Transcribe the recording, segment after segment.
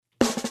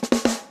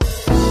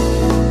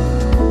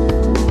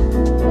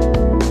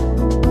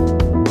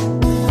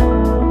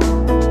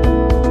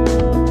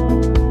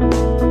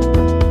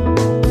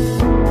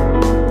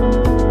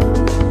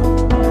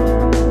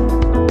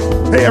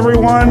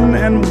everyone,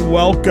 and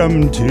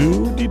welcome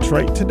to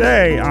Detroit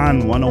Today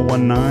on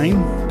 1019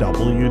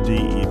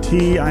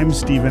 WDET. I'm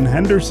Stephen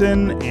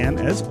Henderson, and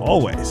as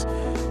always,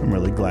 I'm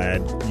really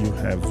glad you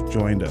have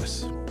joined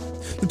us.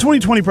 The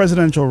 2020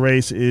 presidential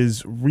race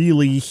is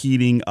really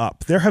heating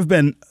up. There have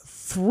been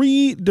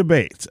 3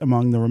 debates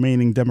among the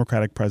remaining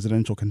Democratic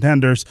presidential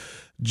contenders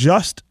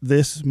just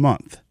this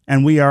month,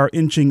 and we are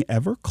inching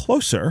ever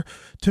closer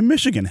to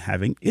Michigan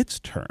having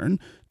its turn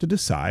to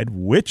decide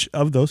which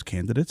of those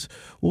candidates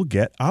will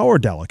get our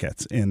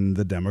delegates in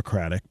the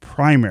Democratic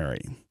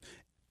primary.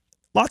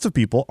 Lots of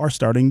people are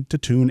starting to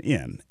tune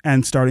in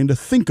and starting to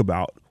think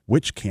about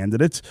which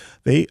candidates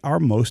they are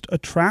most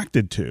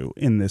attracted to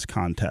in this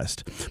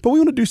contest. But we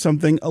want to do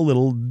something a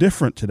little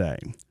different today.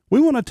 We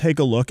want to take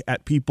a look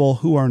at people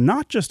who are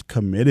not just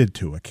committed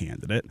to a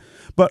candidate,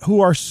 but who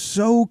are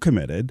so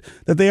committed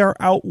that they are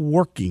out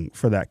working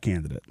for that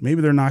candidate.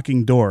 Maybe they're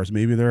knocking doors,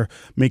 maybe they're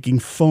making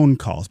phone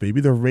calls,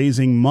 maybe they're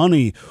raising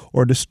money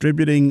or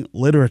distributing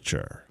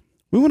literature.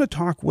 We want to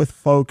talk with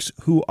folks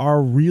who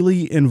are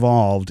really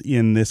involved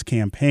in this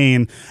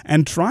campaign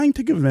and trying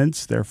to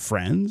convince their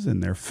friends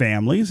and their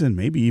families and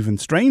maybe even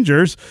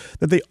strangers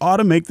that they ought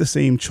to make the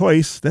same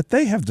choice that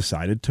they have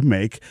decided to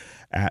make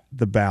at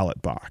the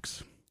ballot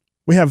box.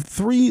 We have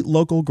 3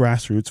 local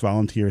grassroots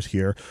volunteers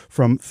here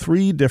from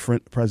 3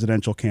 different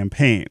presidential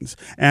campaigns.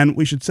 And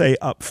we should say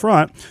up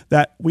front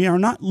that we are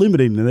not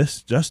limiting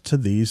this just to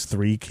these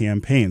 3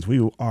 campaigns.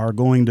 We are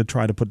going to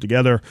try to put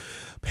together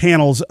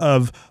panels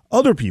of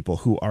other people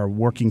who are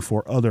working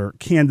for other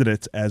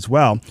candidates as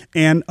well.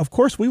 And of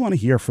course, we want to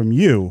hear from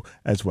you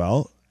as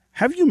well.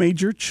 Have you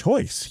made your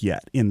choice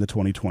yet in the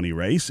 2020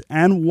 race,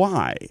 and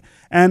why?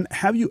 And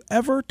have you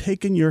ever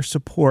taken your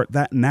support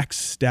that next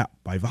step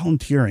by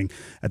volunteering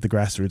at the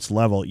grassroots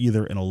level,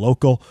 either in a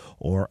local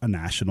or a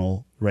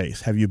national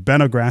race? Have you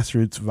been a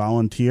grassroots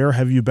volunteer?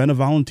 Have you been a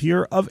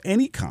volunteer of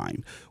any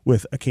kind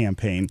with a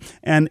campaign?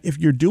 And if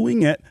you're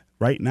doing it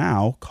right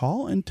now,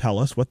 call and tell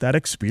us what that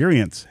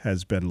experience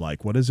has been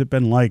like. What has it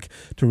been like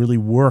to really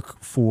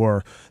work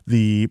for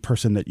the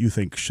person that you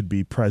think should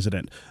be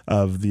president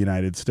of the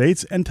United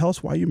States? And tell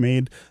us why you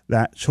made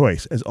that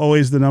choice. As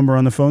always, the number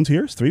on the phones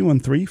here is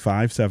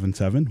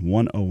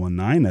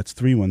 313-577-1019. That's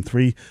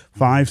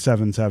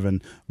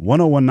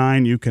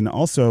 313-577-1019. You can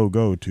also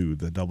go to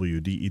the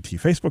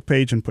WDET Facebook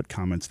page and put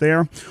comments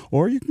there,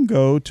 or you can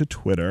go to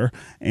Twitter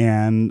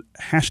and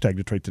hashtag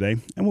Detroit Today,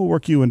 and we'll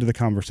work you into the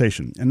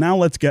conversation. And now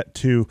let's get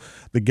to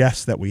the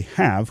guests that we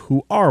have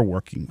who are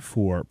working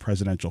for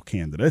presidential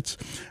candidates.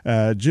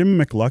 Jim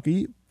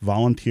McLucky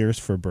volunteers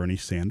for Bernie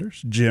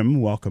Sanders.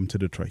 Jim, welcome to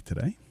Detroit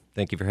Today.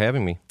 Thank you for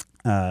having me.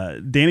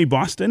 Danny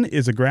Boston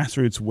is a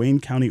grassroots Wayne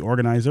County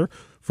organizer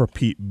for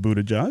Pete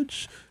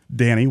Buttigieg.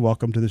 Danny,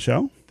 welcome to the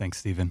show. Thanks,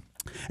 Stephen.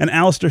 And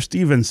Alistair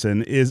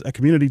Stephenson is a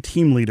community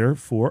team leader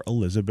for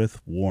Elizabeth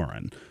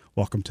Warren.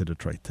 Welcome to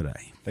Detroit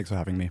Today. Thanks for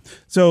having me.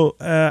 So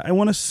I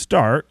want to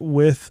start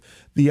with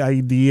the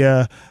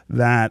idea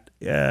that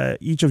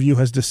each of you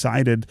has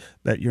decided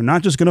that you're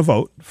not just going to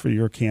vote for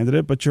your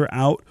candidate, but you're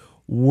out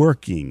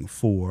working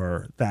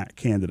for that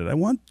candidate. I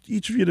want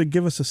each of you to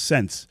give us a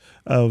sense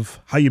of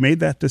how you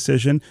made that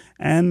decision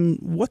and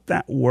what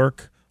that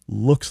work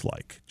looks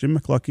like. Jim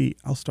McLucky,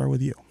 I'll start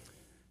with you.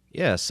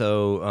 Yeah,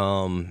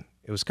 so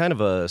it was kind of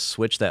a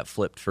switch that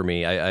flipped for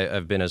me.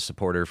 I've been a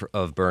supporter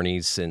of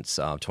Bernie's since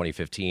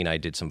 2015. I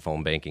did some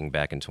phone banking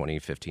back in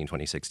 2015,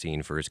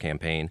 2016 for his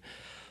campaign.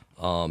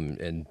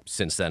 And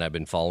since then, I've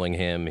been following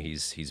him.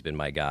 He's been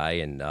my guy,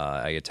 and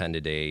I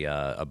attended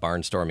a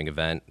barnstorming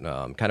event,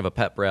 kind of a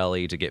pep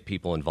rally to get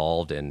people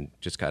involved, and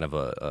just kind of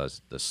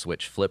the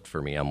switch flipped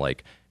for me. I'm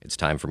like, it's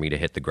time for me to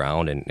hit the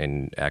ground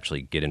and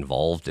actually get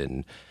involved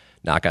and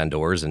knock on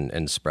doors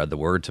and spread the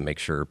word to make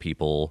sure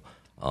people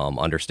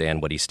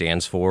understand what he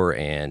stands for,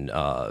 and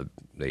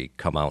they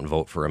come out and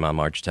vote for him on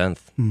March 10th.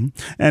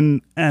 Mm-hmm.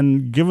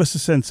 And give us a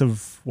sense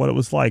of what it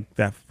was like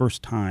that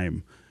first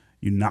time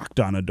you knocked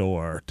on a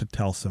door to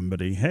tell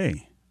somebody,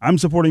 hey, I'm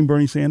supporting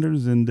Bernie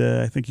Sanders, and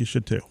I think you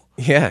should too.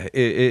 Yeah,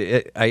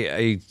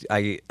 I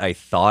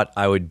thought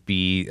I would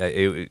be,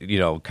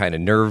 kind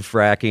of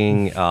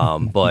nerve-wracking,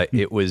 but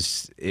it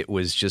was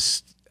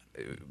just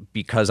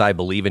because I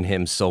believe in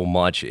him so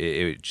much,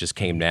 it just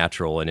came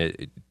natural,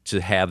 and to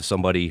have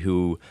somebody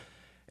who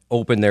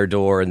opened their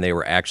door and they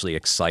were actually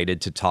excited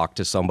to talk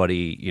to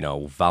somebody,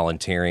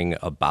 volunteering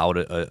about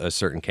a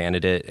certain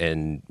candidate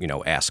and,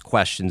 ask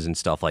questions and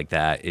stuff like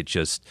that. It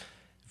just,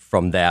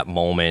 from that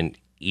moment,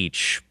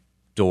 each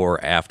door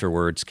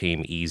afterwards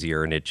came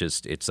easier, and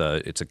it's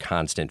a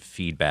constant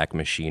feedback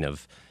machine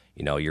of,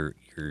 you're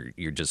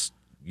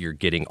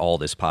getting all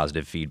this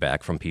positive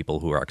feedback from people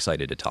who are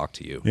excited to talk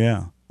to you.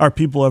 Yeah. Are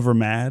people ever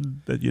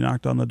mad that you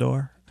knocked on the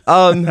door?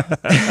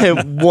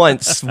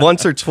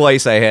 Once or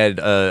twice, I had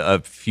a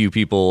few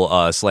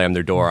people slam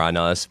their door on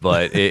us,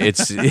 but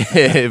it's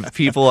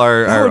people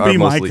are That would be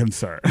mostly, my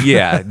concern.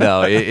 Yeah,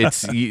 no,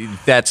 it's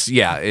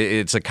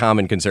a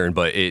common concern,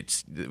 but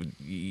it's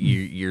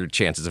your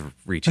chances of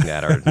reaching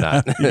that are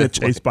not. You get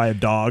chased by a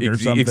dog or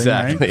something,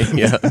 exactly. Right?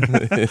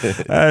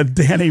 Yeah.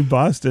 Danny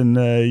Boston,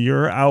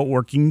 you're out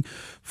working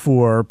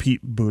for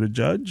Pete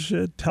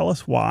Buttigieg. Tell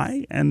us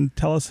why and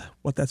tell us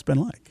what that's been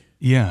like.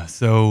 Yeah,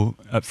 so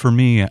for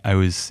me, I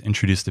was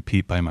introduced to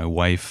Pete by my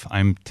wife.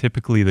 I'm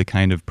typically the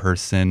kind of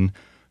person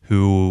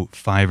who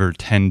 5 or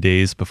 10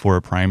 days before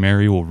a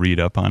primary will read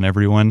up on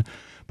everyone,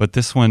 but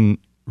this one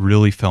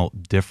really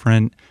felt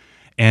different.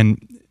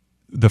 And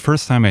the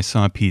first time I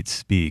saw Pete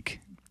speak,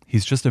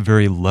 he's just a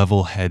very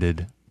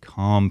level-headed,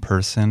 calm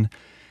person,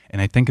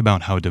 and I think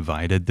about how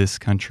divided this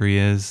country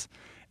is,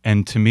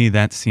 and to me,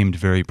 that seemed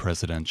very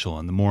presidential.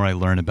 And the more I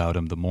learn about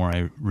him, the more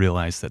I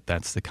realize that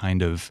that's the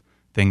kind of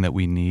thing that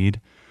we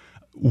need.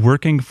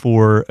 Working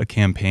for a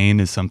campaign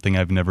is something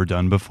I've never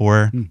done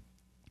before.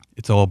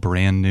 It's all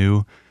brand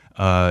new.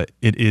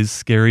 It is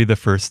scary the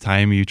first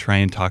time you try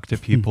and talk to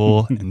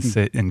people and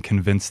sit and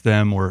convince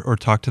them or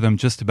talk to them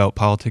just about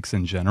politics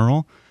in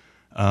general.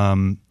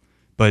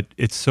 But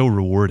it's so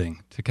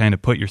rewarding to kind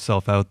of put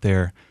yourself out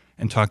there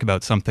and talk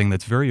about something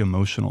that's very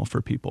emotional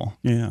for people.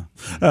 Yeah.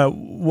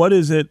 What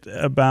is it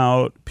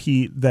about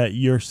Pete that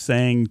you're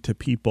saying to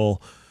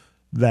people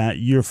that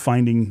you're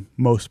finding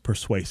most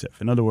persuasive?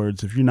 In other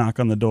words, if you knock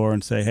on the door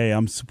and say, hey,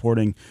 I'm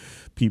supporting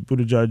Pete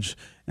Buttigieg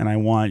and I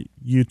want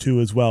you to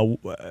as well,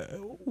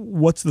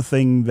 what's the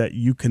thing that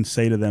you can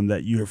say to them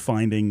that you're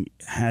finding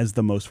has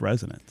the most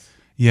resonance?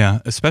 Yeah,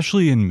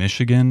 especially in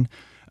Michigan.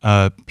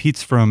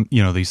 Pete's from,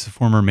 he's the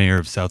former mayor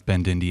of South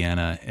Bend,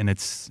 Indiana, and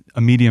it's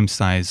a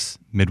medium-sized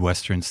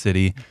Midwestern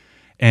city.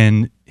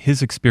 And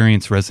his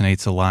experience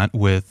resonates a lot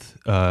with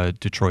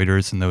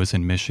Detroiters and those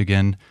in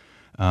Michigan.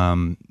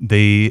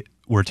 They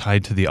were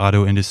tied to the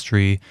auto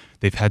industry.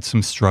 They've had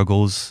some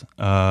struggles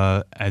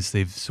as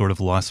they've sort of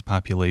lost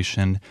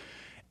population.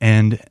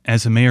 And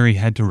as a mayor, he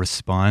had to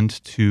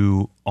respond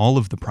to all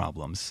of the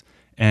problems.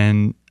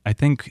 And I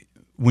think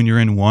when you're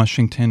in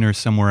Washington or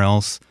somewhere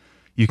else,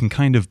 you can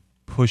kind of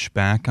push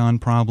back on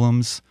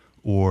problems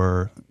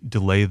or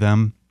delay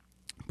them.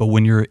 But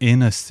when you're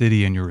in a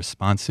city and you're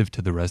responsive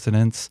to the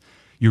residents,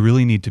 you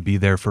really need to be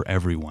there for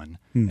everyone.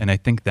 And I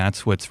think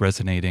that's what's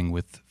resonating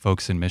with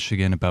folks in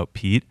Michigan about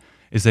Pete,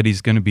 is that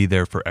he's going to be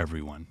there for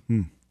everyone.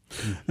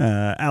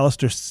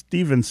 Alistair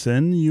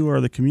Stephenson, you are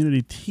the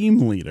community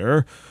team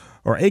leader,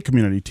 or a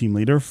community team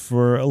leader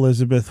for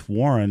Elizabeth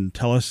Warren.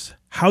 Tell us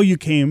how you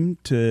came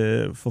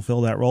to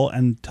fulfill that role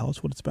and tell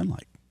us what it's been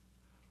like.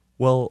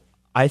 Well,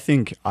 I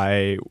think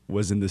I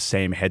was in the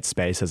same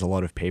headspace as a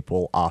lot of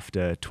people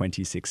after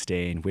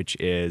 2016, which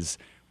is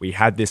we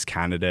had this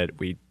candidate,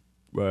 we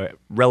were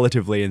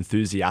relatively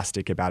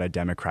enthusiastic about a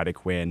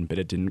Democratic win, but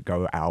it didn't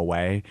go our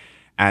way.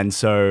 And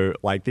so,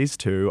 like these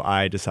two,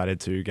 I decided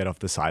to get off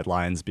the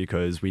sidelines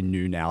because we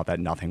knew now that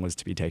nothing was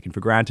to be taken for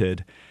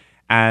granted.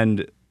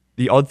 And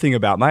the odd thing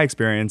about my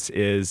experience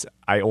is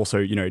I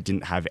also,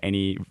 didn't have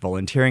any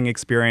volunteering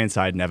experience.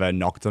 I'd never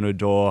knocked on a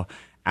door.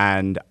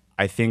 And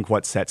I think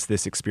what sets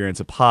this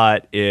experience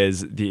apart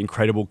is the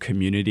incredible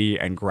community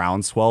and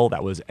groundswell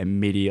that was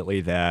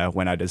immediately there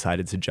when I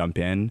decided to jump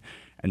in.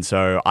 And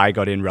so I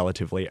got in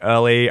relatively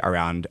early,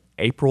 around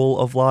April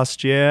of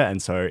last year.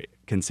 And so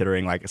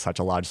considering like such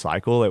a large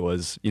cycle, it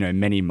was,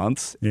 many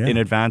months in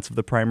advance of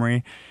the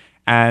primary.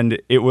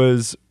 And it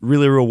was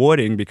really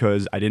rewarding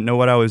because I didn't know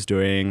what I was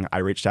doing. I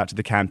reached out to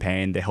the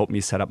campaign. They helped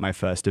me set up my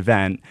first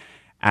event.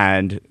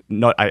 And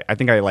I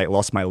think I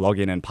lost my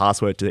login and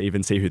password to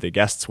even see who the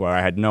guests were.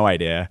 I had no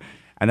idea.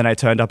 And then I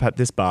turned up at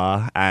this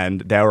bar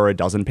and there were a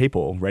dozen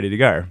people ready to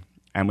go.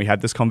 And we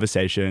had this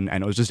conversation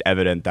and it was just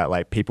evident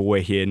that people were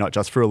here not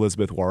just for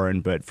Elizabeth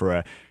Warren, but for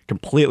a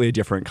completely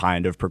different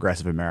kind of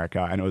progressive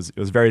America. And it was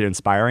very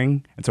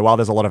inspiring. And so while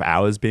there's a lot of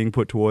hours being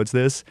put towards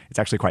this, it's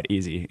actually quite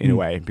easy in a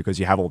way because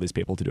you have all these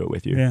people to do it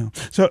with you. Yeah.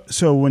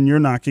 So when you're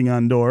knocking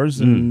on doors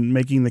and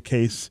making the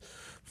case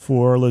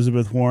for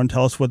Elizabeth Warren,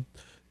 tell us what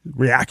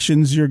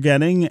reactions you're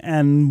getting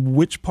and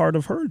which part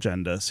of her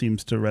agenda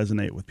seems to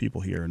resonate with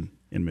people here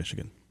in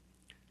Michigan.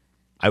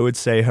 I would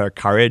say her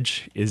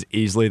courage is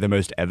easily the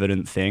most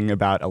evident thing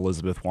about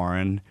Elizabeth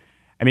Warren.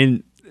 I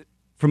mean,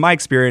 from my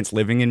experience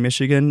living in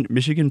Michigan,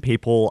 Michigan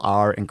people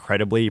are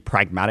incredibly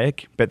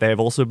pragmatic, but they have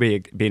also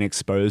been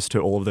exposed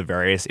to all of the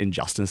various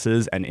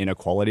injustices and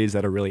inequalities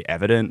that are really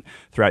evident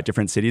throughout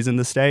different cities in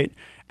the state.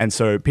 And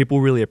so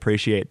people really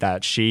appreciate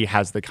that she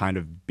has the kind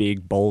of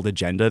big, bold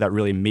agenda that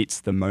really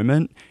meets the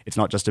moment. It's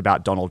not just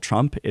about Donald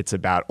Trump. It's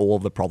about all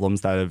of the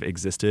problems that have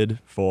existed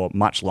for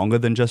much longer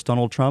than just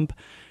Donald Trump.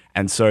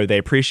 And so they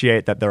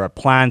appreciate that there are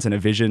plans and a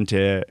vision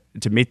to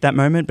meet that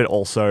moment, but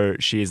also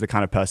she is the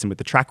kind of person with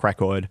the track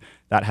record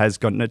that has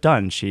gotten it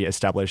done. She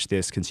established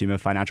this Consumer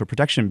Financial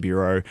Protection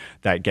Bureau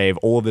that gave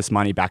all of this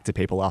money back to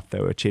people after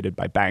they were cheated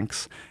by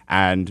banks.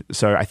 And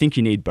so I think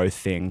you need both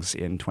things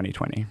in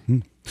 2020.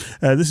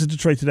 This is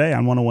Detroit Today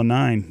on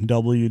 101.9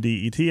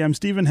 WDET. I'm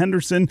Stephen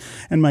Henderson,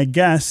 and my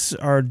guests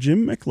are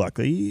Jim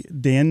McLuckie,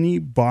 Danny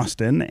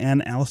Boston,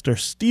 and Alistair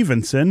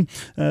Stephenson.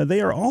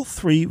 They are all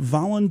three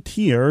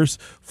volunteers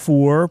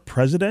for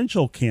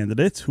presidential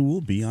candidates who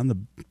will be on the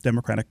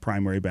Democratic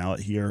primary ballot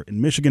here in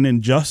Michigan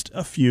in just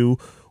a few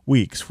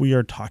weeks. We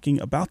are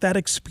talking about that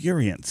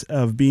experience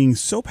of being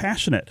so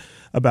passionate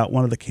about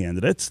one of the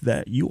candidates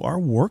that you are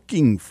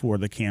working for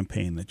the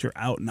campaign, that you're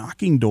out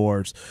knocking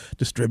doors,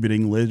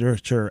 distributing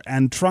literature,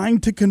 and trying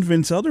to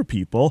convince other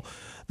people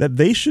that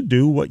they should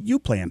do what you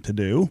plan to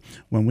do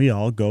when we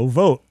all go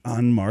vote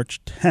on March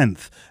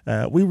 10th.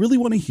 We really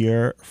want to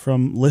hear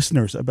from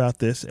listeners about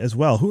this as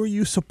well. Who are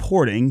you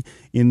supporting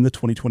in the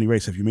 2020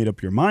 race? Have you made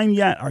up your mind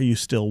yet? Are you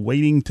still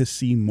waiting to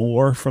see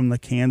more from the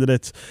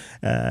candidates?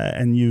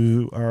 And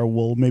you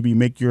will maybe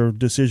make your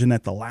decision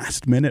at the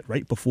last minute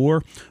right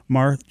before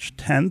March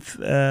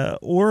 10th?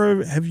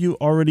 Or have you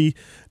already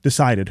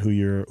decided who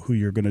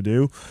you're going to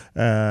do,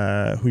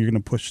 who you're going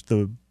to push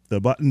the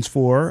buttons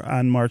for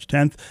on March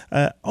 10th.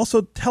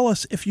 Also, tell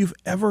us if you've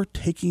ever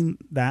taken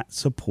that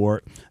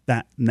support,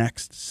 that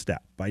next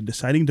step, by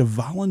deciding to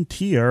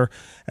volunteer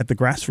at the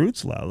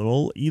grassroots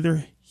level,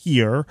 either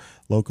here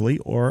locally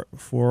or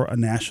for a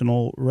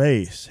national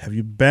race. Have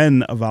you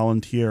been a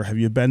volunteer? Have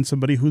you been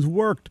somebody who's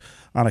worked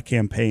on a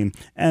campaign?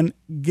 And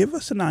give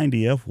us an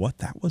idea of what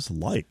that was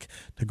like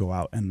to go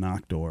out and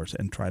knock doors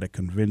and try to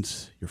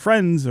convince your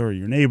friends or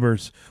your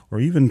neighbors or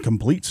even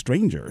complete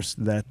strangers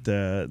that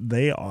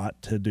they ought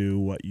to do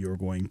what you're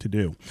going to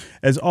do.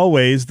 As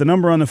always, the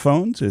number on the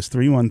phones is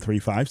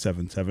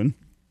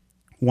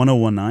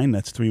 313-577-1019.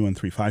 That's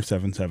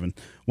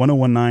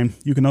 313-577-1019.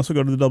 You can also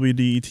go to the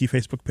WDET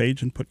Facebook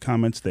page and put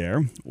comments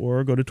there,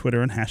 or go to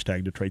Twitter and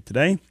hashtag Detroit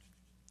Today,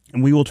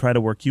 and we will try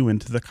to work you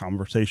into the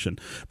conversation.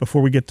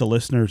 Before we get to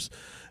listeners,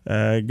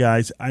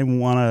 guys, I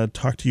want to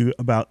talk to you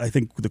about, I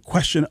think, the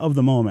question of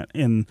the moment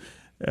in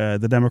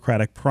the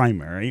Democratic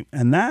primary,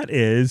 and that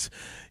is,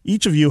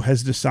 each of you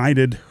has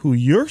decided who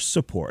you're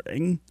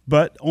supporting,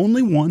 but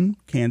only one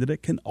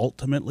candidate can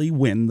ultimately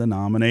win the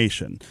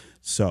nomination.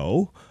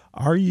 So,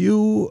 are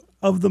you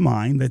of the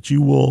mind that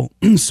you will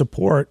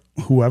support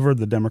whoever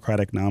the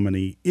Democratic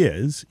nominee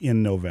is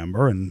in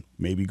November and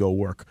maybe go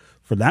work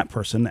for that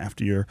person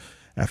after your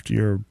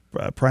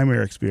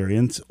primary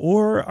experience?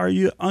 Or are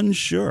you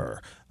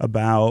unsure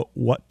about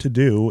what to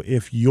do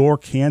if your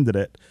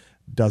candidate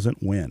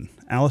doesn't win?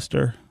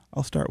 Alistair,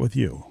 I'll start with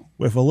you.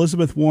 If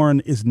Elizabeth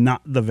Warren is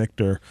not the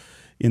victor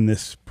in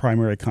this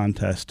primary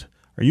contest,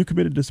 are you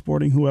committed to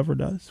supporting whoever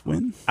does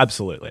win?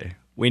 Absolutely.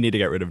 We need to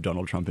get rid of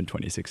Donald Trump in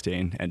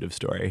 2016. End of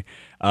story.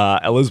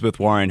 Elizabeth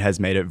Warren has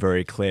made it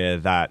very clear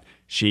that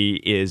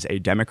she is a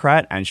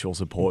Democrat and she'll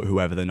support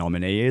whoever the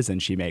nominee is,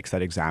 and she makes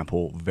that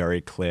example very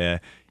clear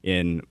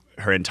in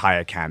her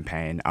entire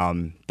campaign.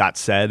 That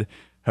said,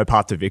 her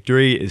path to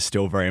victory is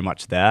still very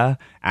much there,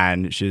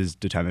 and she's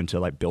determined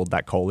to build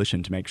that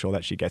coalition to make sure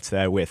that she gets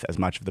there with as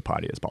much of the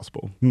party as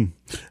possible. Jim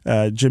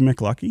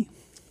McLuckie?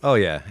 Oh,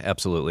 yeah,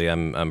 absolutely.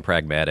 I'm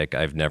pragmatic.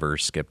 I've never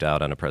skipped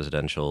out on a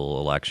presidential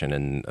election,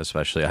 and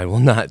especially I will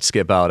not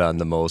skip out on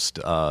the most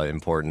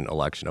important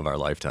election of our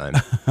lifetime.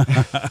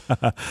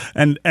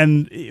 And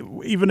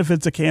even if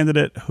it's a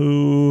candidate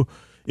who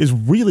is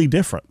really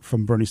different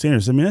from Bernie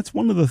Sanders, I mean, that's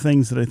one of the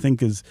things that I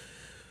think is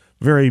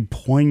very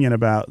poignant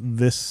about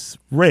this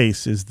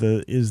race is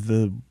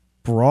the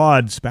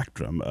broad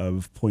spectrum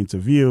of points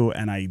of view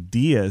and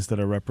ideas that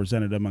are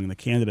represented among the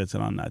candidates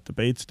and on that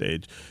debate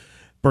stage.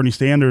 Bernie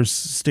Sanders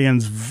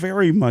stands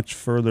very much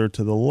further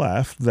to the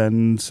left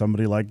than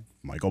somebody like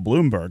Michael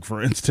Bloomberg, for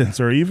instance,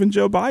 or even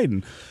Joe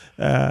Biden.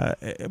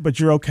 But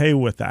you're okay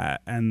with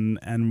that and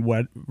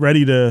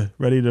ready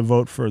to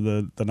vote for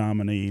the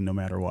nominee no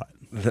matter what.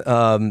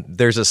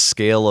 There's a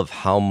scale of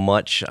how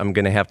much I'm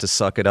going to have to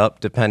suck it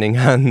up depending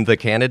on the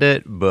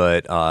candidate,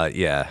 but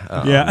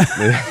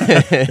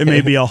it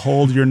may be a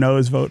hold your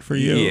nose vote for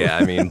you. Yeah,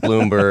 I mean,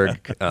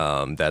 Bloomberg,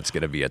 that's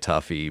going to be a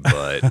toughie,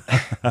 but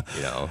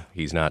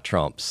he's not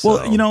Trump.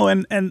 So.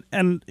 Well, and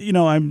I'm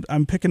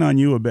picking on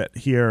you a bit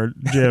here,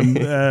 Jim,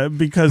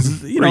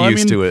 because we're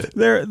used to it.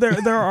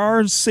 There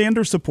are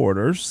Sanders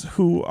supporters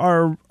who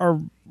are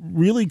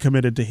really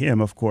committed to him,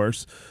 of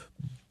course,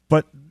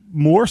 but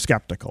more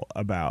skeptical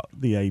about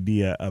the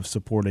idea of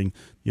supporting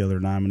the other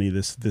nominee,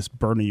 this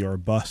Bernie or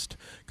bust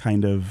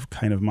kind of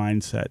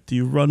mindset. Do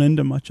you run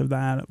into much of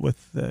that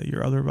with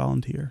your other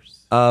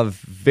volunteers?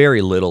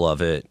 Very little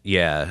of it.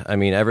 Yeah, I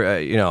mean,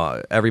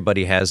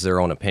 everybody has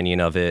their own opinion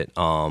of it.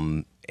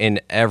 In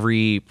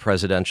every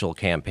presidential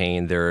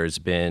campaign, there's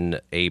been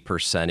a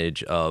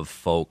percentage of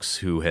folks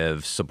who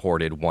have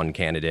supported one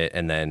candidate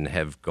and then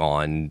have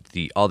gone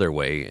the other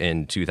way.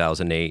 In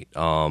 2008,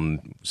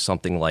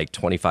 something like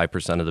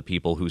 25% of the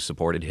people who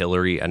supported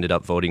Hillary ended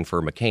up voting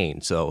for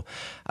McCain. So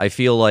I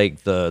feel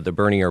like the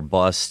Bernie or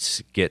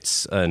bust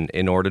gets an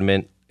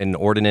inordinate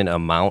inordinate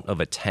amount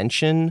of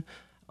attention.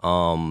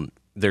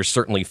 There's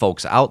certainly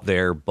folks out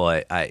there,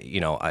 but I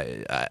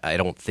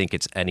don't think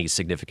it's any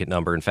significant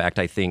number. In fact,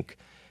 I think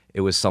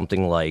it was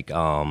something like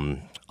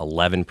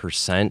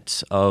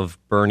 11% of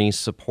Bernie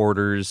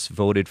supporters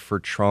voted for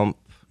Trump,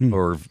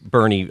 or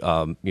Bernie,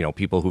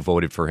 people who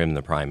voted for him in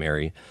the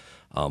primary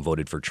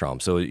voted for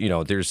Trump. So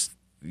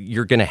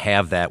you're going to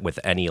have that with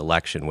any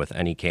election, with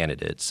any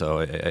candidate. So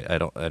I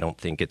don't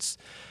think it's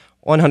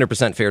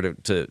 100% fair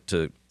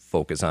to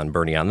focus on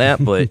Bernie on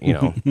that, but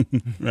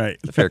right,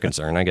 it's a fair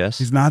concern, I guess.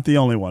 He's not the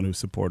only one whose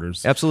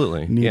supporters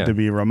absolutely need to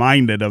be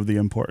reminded of the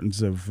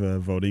importance of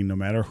voting, no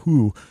matter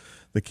who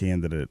the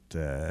candidate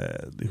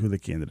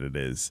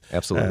is.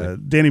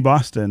 Absolutely. Danny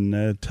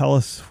Boston, tell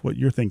us what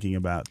you're thinking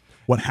about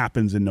what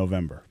happens in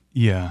November.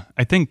 Yeah,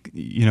 I think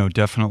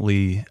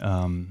definitely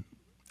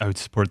I would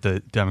support the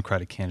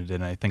Democratic candidate,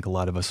 and I think a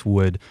lot of us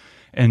would.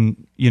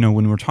 And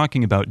when we're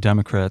talking about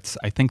Democrats,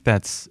 I think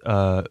that's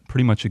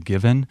pretty much a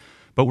given.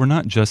 But we're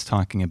not just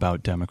talking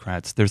about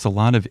Democrats. There's a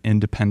lot of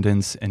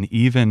independents and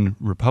even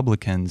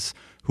Republicans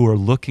who are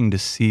looking to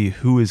see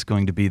who is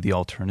going to be the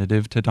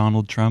alternative to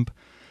Donald Trump.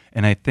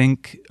 And I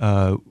think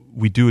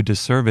we do a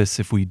disservice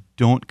if we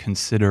don't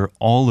consider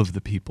all of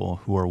the people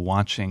who are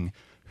watching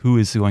who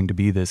is going to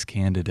be this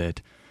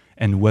candidate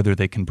and whether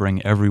they can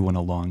bring everyone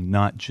along,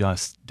 not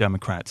just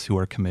Democrats who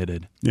are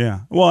committed.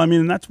 Yeah. Well, I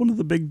mean, that's one of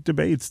the big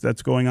debates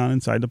that's going on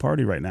inside the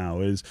party right now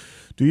is,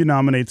 do you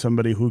nominate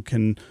somebody who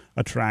can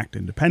attract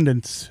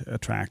independents,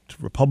 attract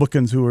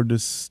Republicans who are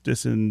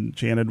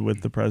disenchanted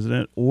with the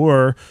president,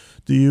 or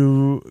do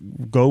you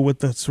go with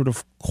the sort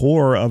of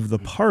core of the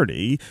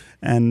party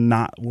and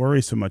not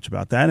worry so much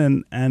about that?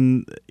 And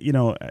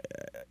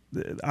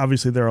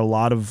obviously there are a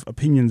lot of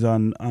opinions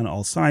on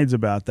all sides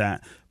about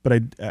that, but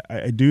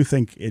I do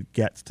think it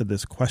gets to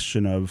this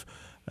question of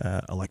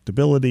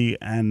electability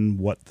and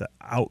what the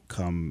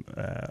outcome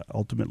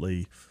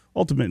ultimately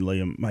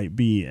might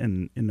be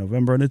in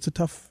November, and it's a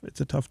tough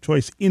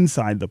choice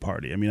inside the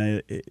party. I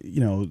mean,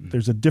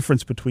 there's a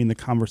difference between the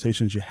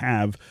conversations you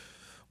have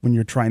when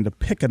you're trying to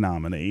pick a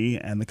nominee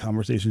and the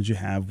conversations you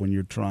have when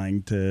you're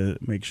trying to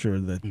make sure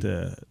that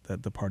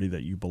that the party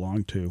that you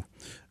belong to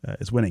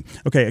is winning.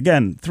 Okay,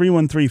 again,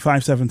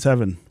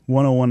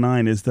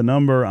 313-577-1019 is the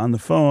number on the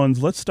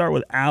phones. Let's start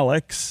with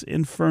Alex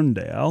in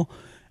Ferndale.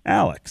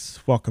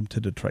 Alex, welcome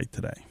to Detroit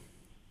Today.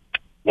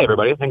 Hey,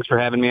 everybody. Thanks for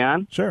having me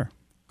on. Sure.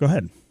 Go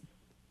ahead.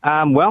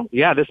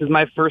 This is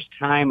my first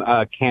time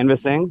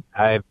canvassing.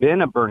 I've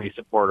been a Bernie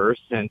supporter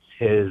since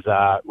his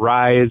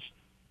rise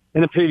in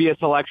the previous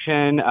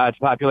election to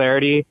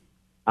popularity.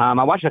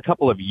 I watched a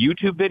couple of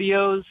YouTube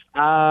videos,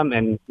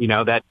 and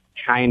that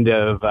kind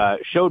of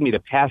showed me the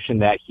passion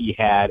that he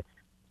had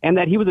and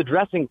that he was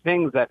addressing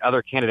things that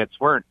other candidates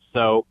weren't.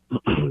 So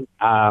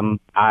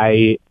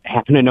I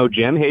happen to know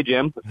Jim. Hey,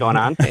 Jim, what's going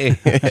on? Hey,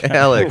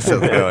 Alex,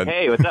 how's it going?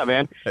 Hey, what's up,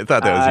 man? I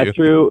thought that was you.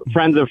 Through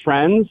friends of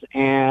friends,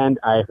 and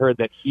I heard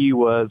that he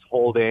was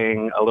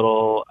holding a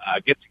little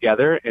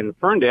get-together in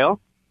Ferndale,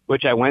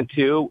 which I went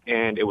to,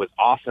 and it was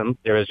awesome.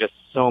 There was just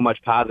so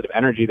much positive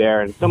energy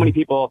there, and so many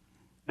people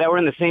that were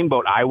in the same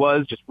boat I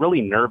was, just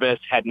really nervous,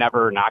 had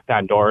never knocked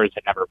on doors,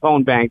 had never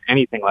phone banked,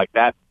 anything like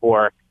that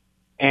before.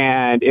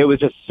 And it was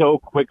just so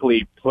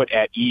quickly put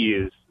at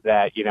ease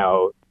that,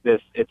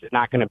 it's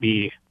not going to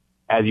be,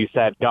 as you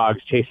said,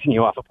 dogs chasing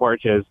you off of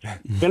porches.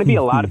 It's going to be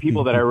a lot of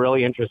people that are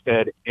really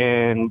interested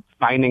in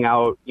finding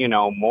out,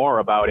 more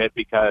about it,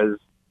 because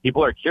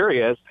people are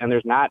curious, and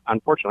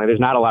unfortunately,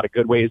 there's not a lot of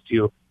good ways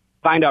to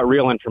find out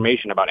real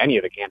information about any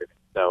of the candidates.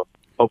 So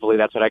hopefully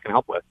that's what I can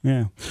help with.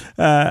 Yeah.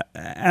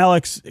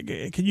 Alex,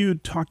 can you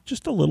talk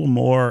just a little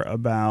more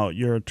about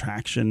your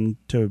attraction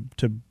to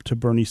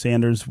Bernie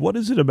Sanders? What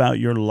is it about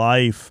your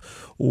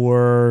life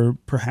or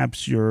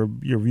perhaps your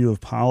view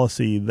of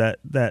policy that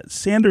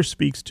Sanders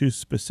speaks to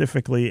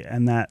specifically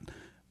and that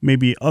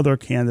maybe other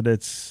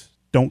candidates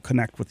don't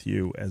connect with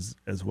you as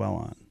well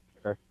on?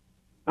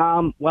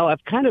 Well,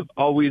 I've kind of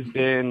always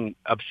been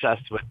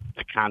obsessed with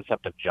the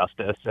concept of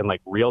justice and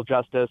real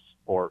justice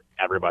for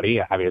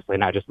everybody, obviously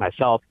not just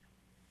myself.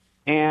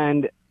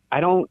 And I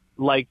don't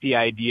like the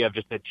idea of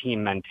just a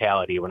team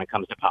mentality when it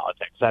comes to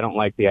politics. I don't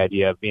like the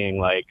idea of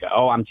being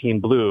I'm team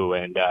blue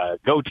and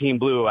go team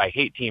blue. I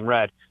hate team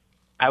red.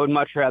 I would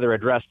much rather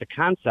address the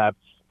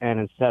concepts, and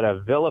instead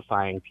of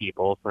vilifying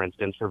people, for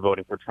instance, for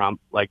voting for Trump,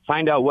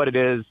 find out what it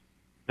is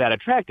that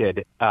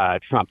attracted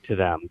Trump to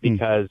them,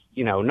 because,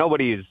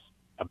 nobody's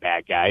a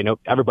bad guy.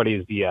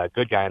 Everybody's the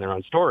good guy in their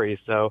own story.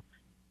 So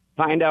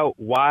find out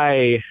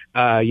why,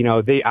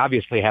 they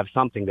obviously have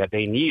something that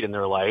they need in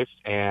their life.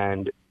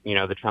 And,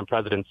 the Trump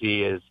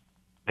presidency is,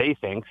 they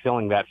think,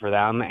 filling that for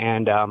them.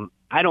 And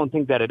I don't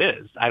think that it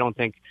is.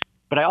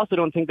 But I also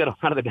don't think that a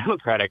lot of the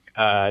Democratic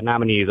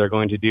nominees are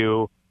going to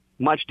do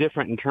much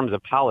different in terms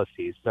of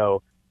policies.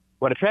 So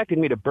what attracted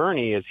me to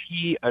Bernie is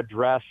he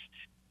addressed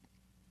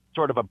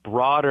sort of a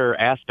broader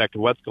aspect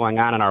of what's going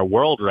on in our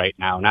world right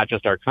now, not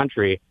just our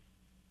country,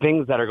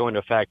 things that are going to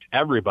affect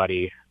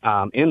everybody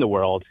in the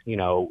world,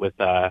 with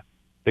the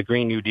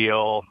Green New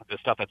Deal, the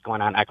stuff that's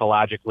going on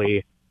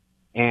ecologically.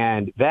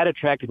 And that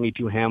attracted me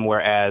to him,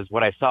 whereas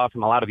what I saw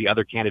from a lot of the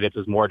other candidates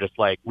was more just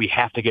like, we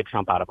have to get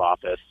Trump out of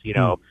office.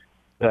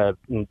 The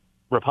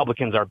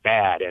Republicans are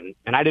bad. And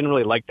I didn't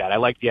really like that. I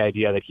liked the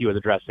idea that he was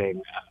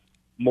addressing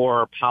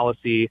more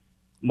policy,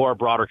 more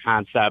broader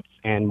concepts,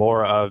 and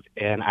more of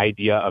an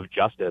idea of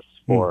justice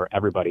for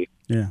everybody.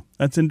 Yeah,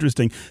 that's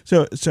interesting.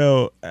 So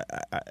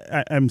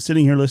I'm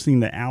sitting here listening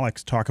to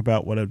Alex talk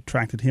about what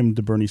attracted him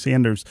to Bernie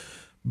Sanders,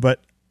 but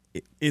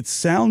it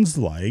sounds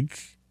like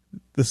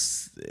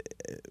this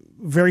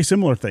very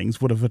similar things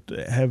would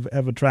have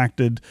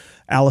attracted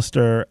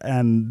Alistair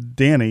and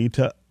Danny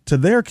to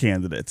their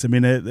candidates. I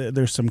mean,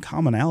 there's some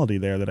commonality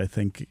there that I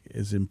think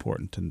is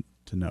important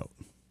to note.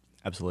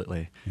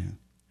 Absolutely.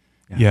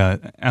 Yeah,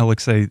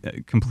 Alex, I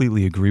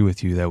completely agree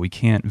with you that we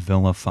can't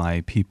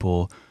vilify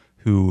people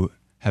who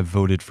have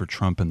voted for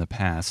Trump in the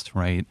past,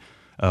 right?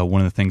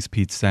 One of the things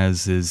Pete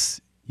says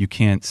is you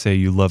can't say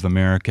you love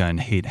America and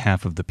hate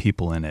half of the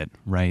people in it,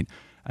 right?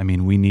 I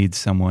mean, we need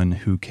someone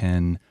who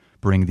can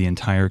bring the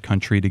entire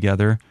country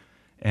together,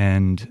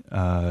 and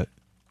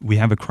we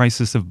have a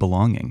crisis of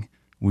belonging.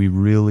 We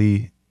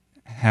really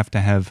have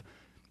to have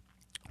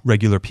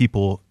regular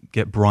people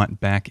get brought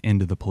back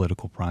into the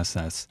political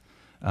process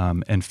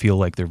and feel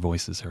like their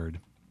voice is heard.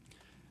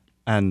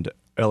 And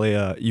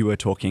earlier you were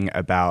talking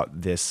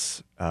about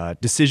this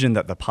decision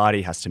that the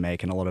party has to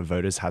make and a lot of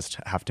voters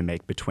have to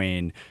make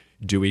between,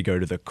 do we go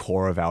to the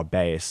core of our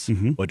base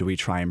or do we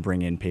try and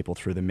bring in people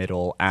through the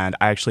middle? And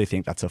I actually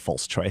think that's a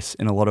false choice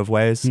in a lot of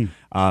ways.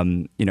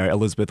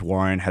 Elizabeth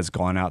Warren has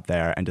gone out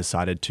there and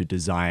decided to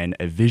design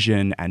a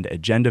vision and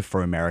agenda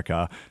for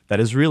America that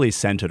is really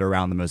centered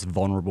around the most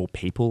vulnerable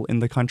people in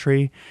the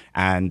country.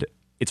 And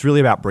it's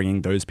really about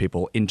bringing those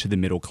people into the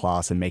middle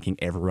class and making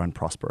everyone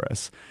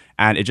prosperous.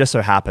 And it just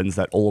so happens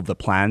that all of the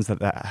plans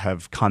that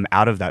have come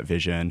out of that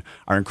vision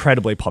are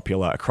incredibly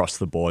popular across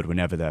the board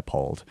whenever they're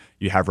polled.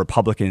 You have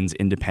Republicans,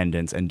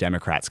 independents, and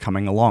Democrats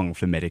coming along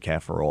for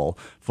Medicare for All,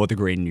 for the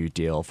Green New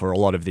Deal, for a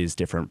lot of these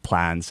different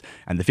plans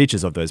and the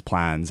features of those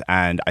plans.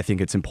 And I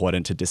think it's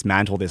important to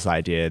dismantle this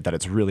idea that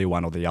it's really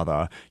one or the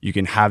other. You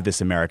can have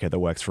this America that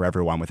works for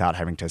everyone without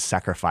having to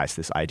sacrifice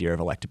this idea of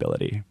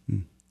electability.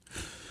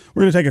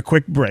 We're going to take a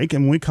quick break,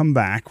 and when we come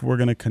back, we're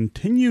going to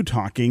continue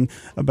talking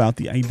about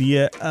the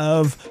idea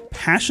of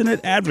passionate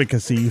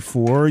advocacy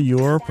for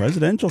your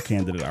presidential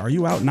candidate. Are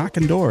you out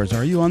knocking doors?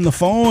 Are you on the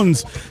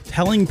phones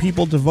telling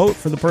people to vote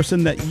for the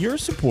person that you're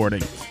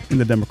supporting in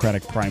the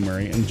Democratic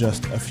primary in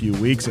just a few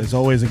weeks? As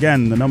always,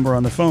 again, the number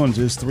on the phones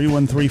is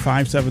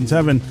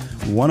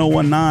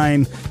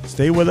 313-577-1019.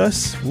 Stay with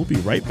us. We'll be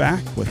right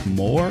back with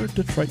more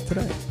Detroit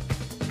Today.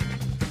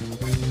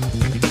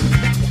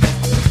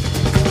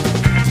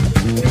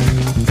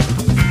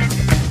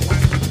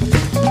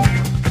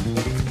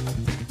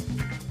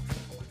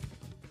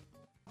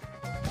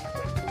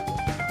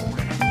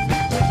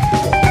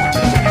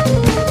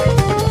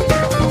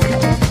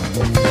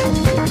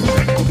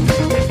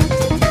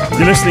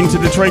 You're listening to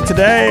Detroit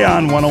Today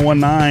on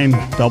 1019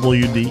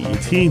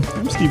 WDET.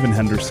 I'm Stephen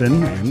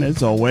Henderson, and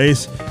as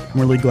always, I'm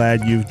really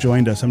glad you've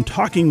joined us. I'm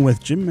talking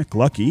with Jim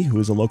McLucky, who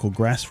is a local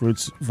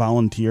grassroots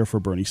volunteer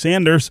for Bernie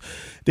Sanders,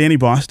 Danny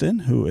Boston,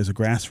 who is a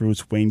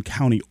grassroots Wayne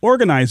County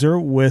organizer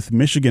with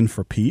Michigan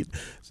for Pete,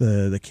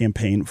 the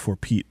campaign for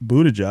Pete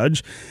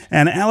Buttigieg,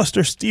 and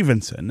Alistair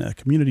Stephenson, a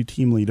community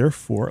team leader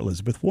for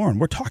Elizabeth Warren.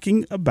 We're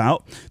talking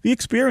about the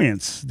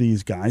experience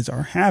these guys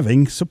are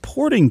having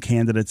supporting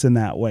candidates in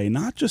that way,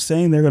 not just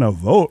saying they're going to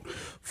vote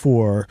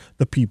for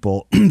the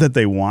people that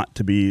they want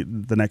to be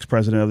the next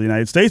president of the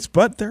United States,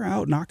 but they're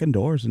out knocking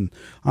doors and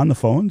on the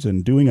phones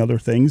and doing other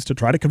things to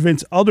try to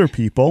convince other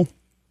people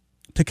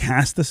to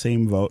cast the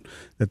same vote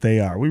that they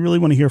are. We really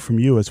want to hear from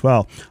you as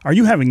well. Are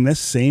you having this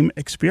same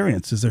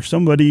experience? Is there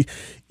somebody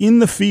in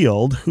the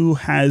field who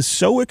has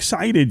so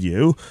excited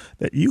you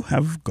that you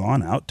have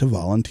gone out to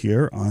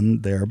volunteer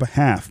on their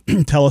behalf?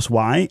 Tell us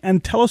why,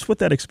 and tell us what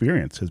that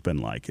experience has been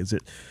like. Is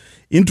it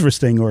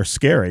interesting or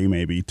scary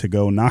maybe to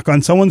go knock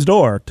on someone's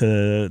door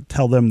to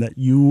tell them that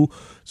you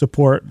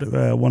support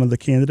one of the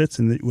candidates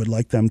and that you would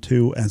like them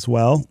to as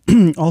well?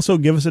 Also,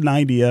 give us an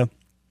idea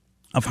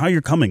of how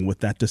you're coming with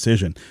that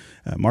decision.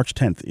 March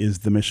 10th is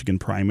the Michigan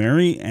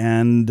primary,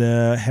 and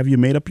have you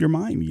made up your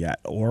mind yet?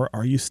 Or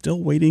are you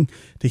still waiting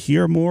to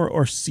hear more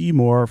or see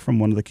more from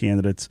one of the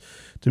candidates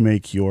to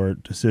make your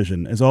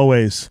decision? As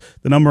always,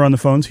 the number on the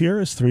phones here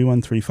is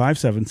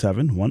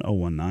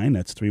 313-577-1019.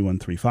 That's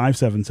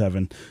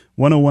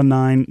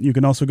 313-577-1019. You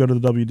can also go to the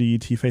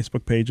WDET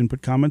Facebook page and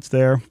put comments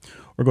there,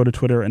 or go to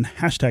Twitter and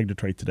hashtag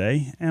Detroit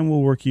Today, and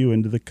we'll work you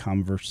into the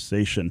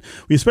conversation.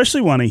 We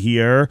especially want to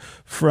hear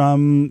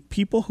from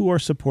people who are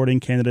supporting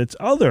candidates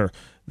other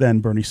than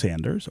Bernie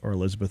Sanders or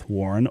Elizabeth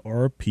Warren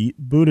or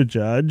Pete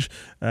Buttigieg.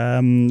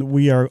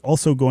 We are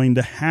also going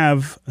to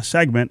have a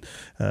segment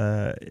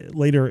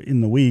later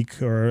in the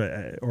week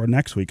or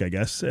next week, I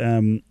guess,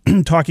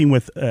 talking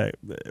with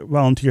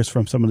volunteers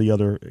from some of the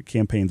other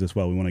campaigns as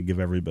well. We want to give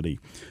everybody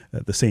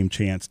the same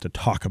chance to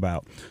talk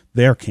about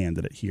their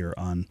candidate here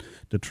on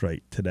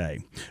Detroit Today.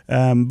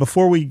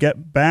 Before we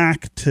get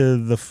back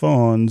to the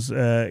phones,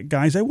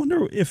 guys, I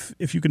wonder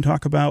if you can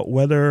talk about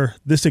whether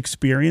this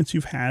experience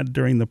you've had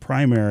during the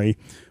primary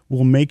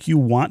will make you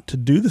want to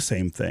do the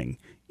same thing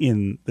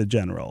in the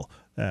general.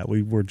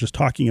 We were just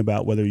talking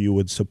about whether you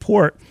would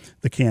support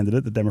the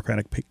candidate, the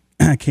Democratic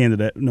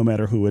candidate, no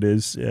matter who it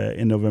is,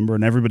 in November,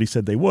 and everybody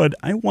said they would.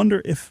 I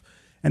wonder if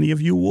any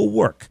of you will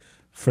work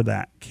for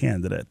that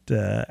candidate.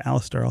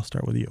 Alistair, I'll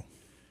start with you.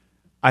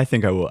 I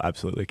think I will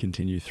absolutely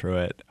continue through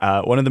it.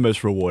 One of the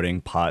most rewarding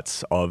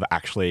parts of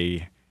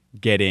actually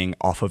getting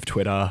off of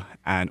Twitter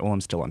I'm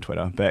still on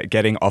Twitter, but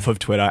getting off of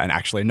Twitter and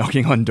actually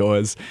knocking on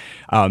doors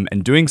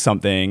and doing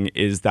something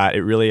is that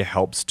it really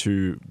helps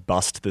to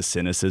bust the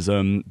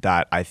cynicism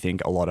that I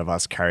think a lot of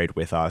us carried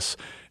with us,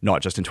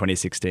 not just in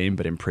 2016,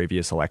 but in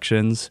previous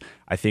elections.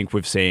 I think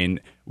we've seen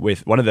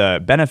with one of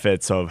the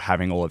benefits of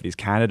having all of these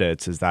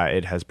candidates is that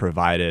it has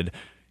provided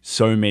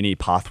so many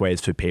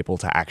pathways for people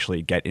to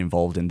actually get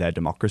involved in their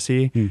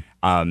democracy.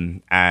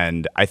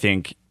 And I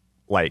think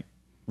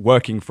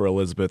working for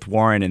Elizabeth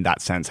Warren in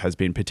that sense has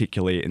been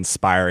particularly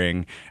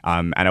inspiring.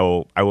 And I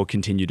will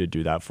continue to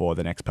do that for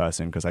the next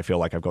person because I feel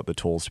like I've got the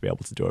tools to be able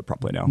to do it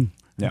properly now.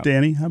 Yeah.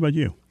 Danny, how about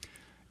you?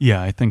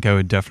 Yeah, I think I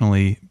would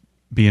definitely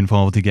be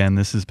involved again.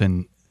 This has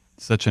been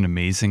such an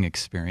amazing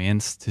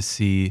experience to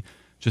see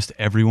just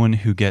everyone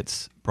who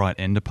gets brought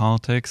into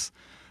politics.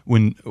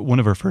 When one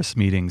of our first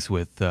meetings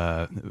with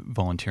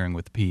volunteering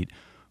with Pete,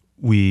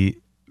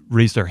 we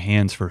raised our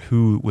hands for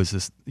who was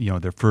this,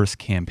 their first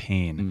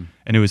campaign.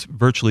 And it was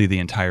virtually the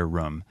entire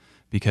room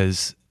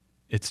because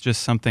it's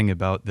just something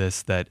about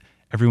this that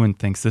everyone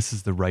thinks this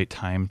is the right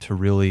time to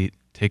really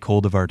take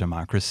hold of our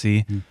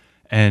democracy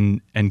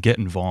and get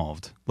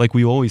involved. Like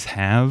we always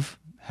have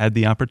had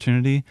the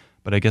opportunity,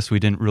 but I guess we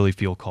didn't really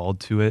feel called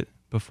to it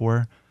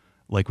before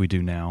like we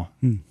do now.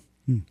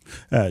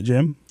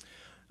 Jim?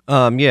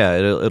 Yeah,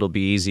 it'll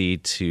be easy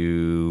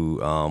to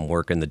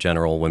work in the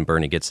general when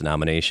Bernie gets a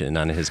nomination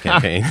on his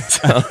campaign.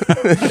 But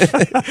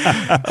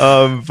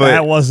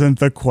that wasn't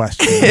the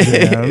question.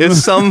 If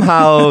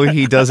somehow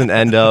he doesn't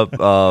end up,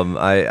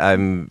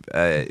 I'm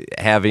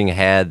having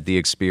had the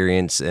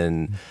experience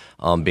and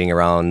being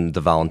around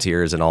the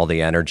volunteers and all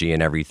the energy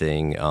and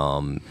everything.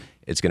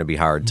 It's going to be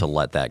hard to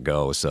let that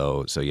go.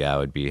 So yeah, I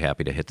would be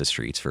happy to hit the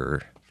streets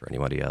for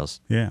anybody else.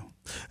 Yeah.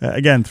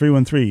 Again,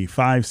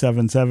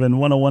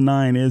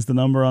 313-577-1019 is the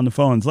number on the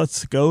phones.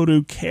 Let's go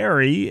to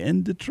Carrie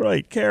in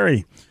Detroit.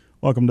 Carrie,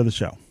 welcome to the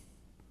show.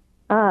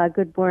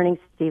 Good morning,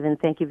 Stephen.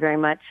 Thank you very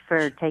much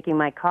for taking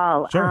my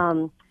call.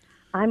 Sure.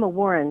 I'm a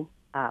Warren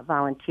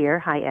volunteer.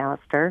 Hi,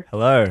 Alistair.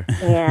 Hello.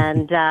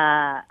 And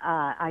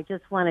I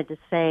just wanted to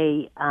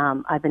say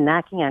I've been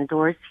knocking on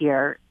doors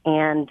here,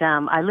 and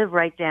I live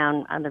right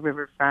down on the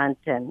riverfront,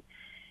 and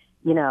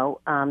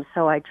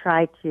so I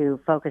try to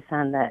focus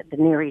on the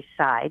Near East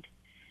Side.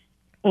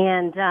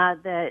 And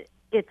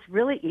it's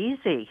really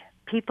easy.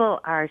 People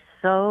are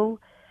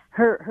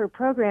her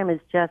program is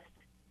just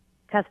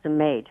custom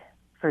made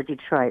for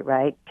Detroit,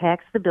 right?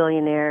 Tax the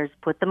billionaires,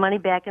 put the money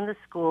back in the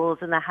schools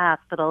and the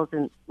hospitals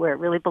and where it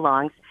really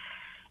belongs,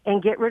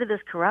 and get rid of this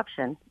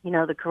corruption.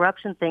 The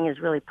corruption thing is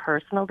really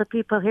personal to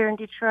people here in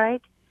Detroit,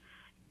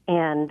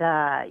 and,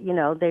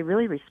 they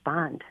really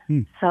respond.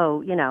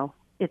 So,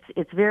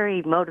 it's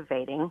very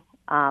motivating.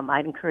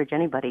 I'd encourage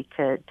anybody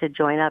to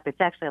join up.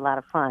 It's actually a lot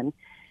of fun.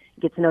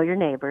 Get to know your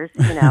neighbors,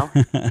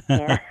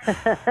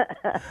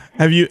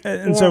 Have you?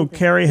 So,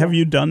 Carrie, have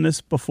you done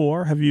this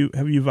before? Have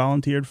you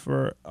volunteered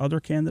for other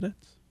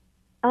candidates?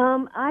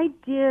 I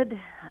did.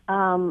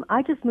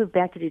 I just moved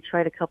back to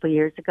Detroit a couple of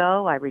years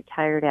ago. I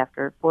retired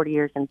after 40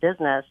 years in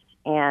business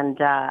and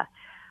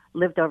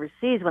lived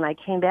overseas. When I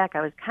came back,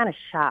 I was kind of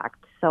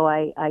shocked. So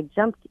I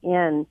jumped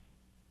in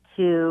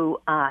to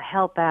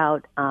help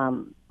out.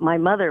 My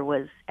mother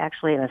was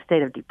actually in a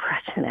state of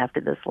depression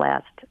after this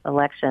last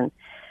election.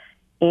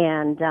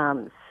 And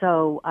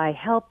so I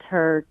helped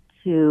her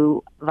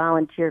to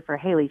volunteer for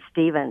Haley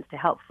Stevens to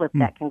help flip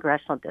that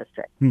congressional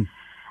district.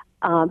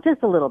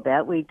 Just a little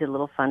bit. We did a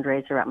little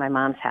fundraiser at my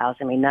mom's house.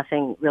 I mean,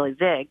 nothing really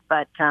big,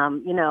 but,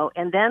 and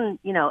then,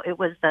 it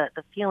was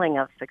the feeling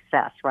of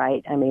success,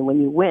 right? I mean,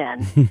 when you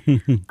win,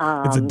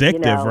 it's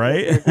addictive,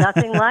 right? There's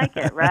nothing like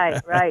it.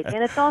 Right.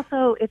 And it's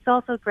also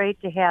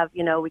great to have,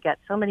 we got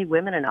so many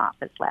women in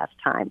office last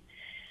time.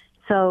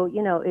 So,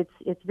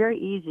 it's very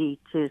easy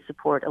to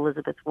support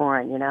Elizabeth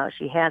Warren.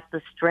 She has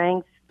the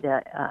strength,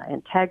 the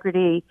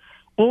integrity,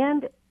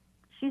 and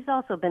she's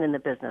also been in the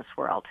business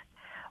world,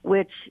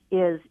 which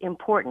is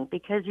important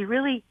because you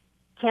really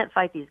can't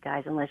fight these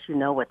guys unless you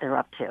know what they're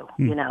up to,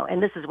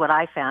 and this is what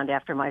I found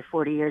after my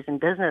 40 years in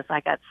business. I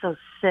got so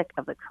sick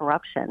of the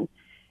corruption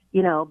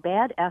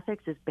bad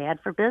ethics is bad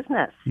for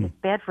business. It's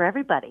bad for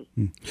everybody.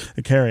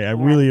 Carrie, I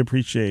really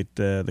appreciate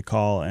the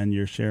call and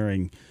your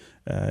sharing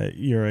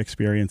your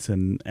experience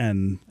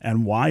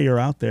and why you're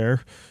out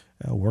there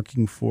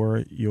working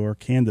for your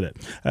candidate.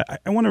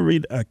 I want to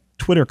read a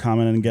Twitter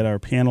comment and get our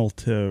panel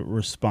to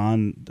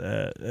respond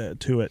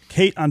to it.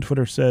 Kate on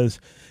Twitter says,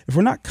 if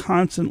we're not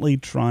constantly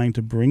trying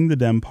to bring the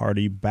Dem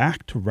Party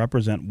back to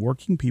represent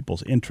working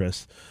people's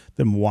interests,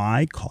 then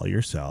why call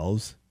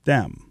yourselves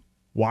Dem?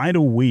 Why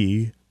do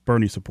we,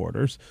 Bernie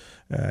supporters,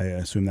 I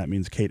assume that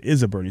means Kate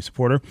is a Bernie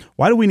supporter,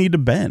 why do we need to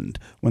bend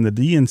when the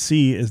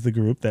DNC is the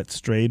group that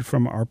strayed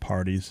from our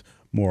party's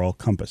moral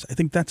compass? I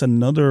think that's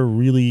another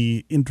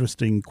really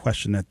interesting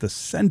question at the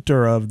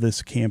center of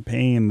this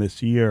campaign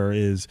this year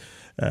is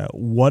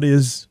what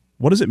does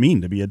it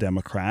mean to be a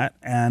Democrat,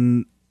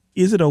 and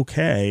is it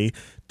okay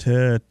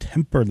to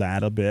temper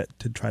that a bit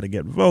to try to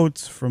get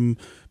votes from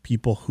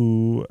people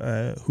who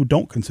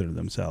don't consider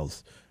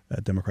themselves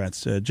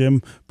Democrats?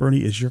 Jim,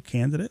 Bernie is your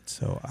candidate,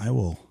 so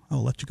I'll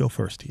let you go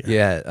first here.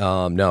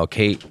 Yeah, no,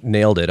 Kate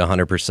nailed it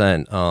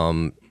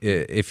 100%.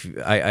 If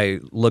I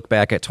look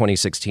back at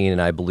 2016,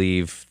 and I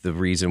believe the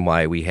reason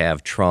why we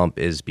have Trump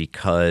is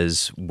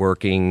because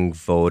working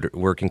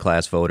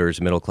class voters,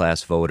 middle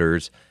class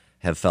voters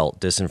have felt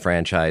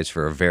disenfranchised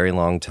for a very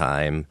long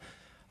time.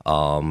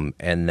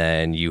 And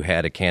then you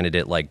had a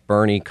candidate like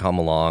Bernie come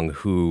along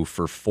who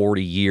for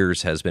 40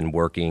 years has been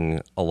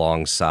working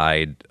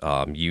alongside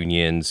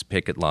unions,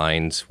 picket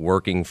lines,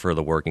 working for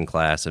the working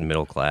class and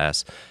middle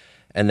class.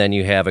 And then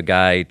you have a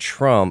guy,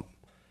 Trump,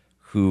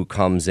 who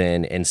comes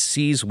in and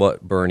sees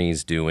what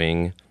Bernie's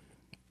doing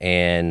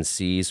and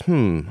sees,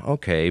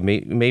 okay,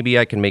 maybe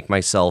I can make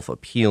myself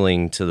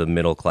appealing to the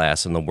middle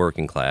class and the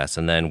working class.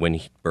 And then when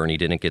Bernie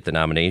didn't get the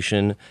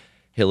nomination,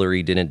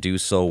 Hillary didn't do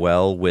so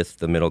well with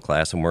the middle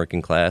class and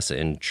working class,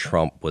 and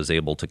Trump was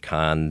able to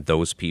con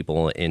those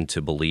people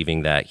into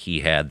believing that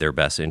he had their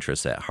best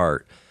interests at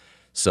heart.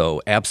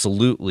 So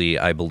absolutely,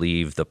 I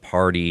believe the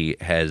party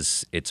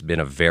it's been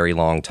a very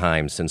long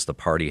time since the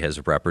party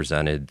has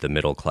represented the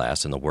middle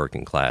class and the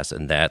working class,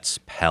 and that's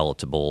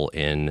palatable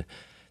in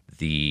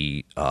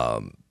the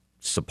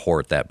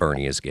support that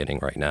Bernie is getting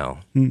right now.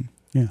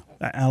 Yeah.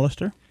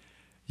 Alistair?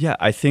 Yeah,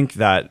 I think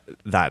that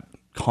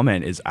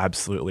comment is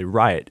absolutely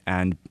right.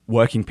 And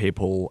working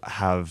people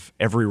have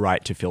every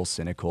right to feel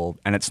cynical.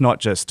 And it's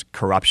not just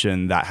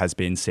corruption that has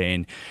been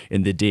seen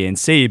in the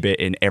DNC, but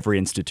in every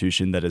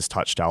institution that has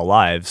touched our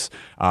lives.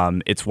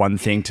 It's one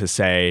thing to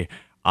say,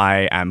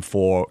 I am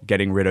for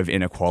getting rid of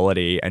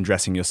inequality and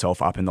dressing yourself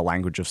up in the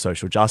language of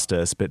social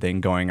justice, but then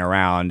going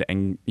around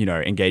and,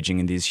 engaging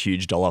in these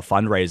huge dollar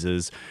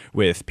fundraisers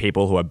with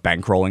people who are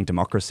bankrolling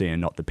democracy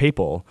and not the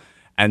people.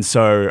 And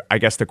so I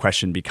guess the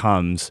question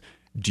becomes,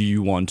 do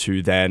you want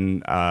to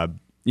then,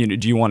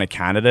 do you want a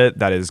candidate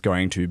that is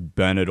going to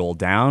burn it all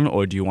down,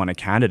 or do you want a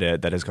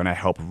candidate that is going to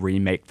help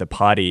remake the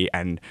party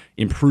and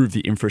improve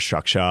the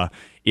infrastructure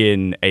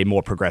in a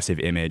more progressive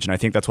image? And I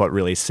think that's what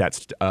really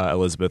sets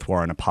Elizabeth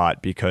Warren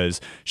apart, because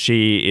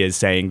she is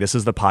saying, this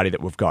is the party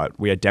that we've got.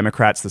 We are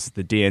Democrats. This is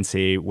the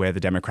DNC. We're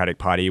the Democratic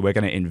Party. We're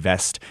going to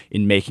invest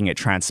in making it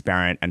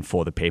transparent and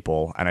for the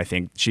people. And I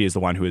think she is the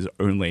one who is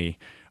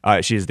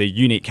she is the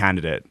unique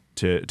candidate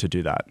to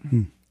do that.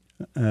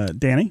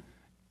 Danny?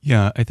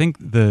 Yeah, I think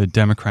the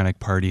Democratic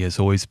Party has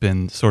always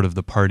been sort of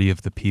the party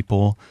of the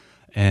people.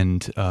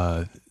 And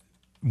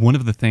one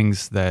of the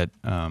things that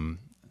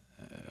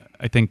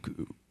I think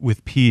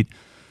with Pete,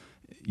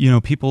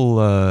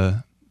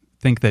 people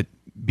think that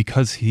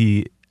because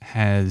he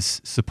has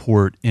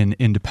support in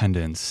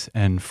independents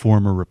and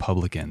former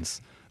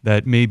Republicans,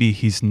 that maybe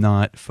he's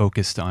not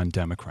focused on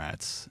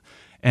Democrats.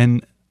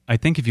 And I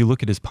think if you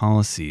look at his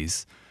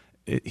policies,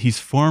 he's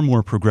far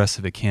more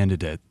progressive a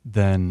candidate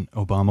than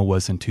Obama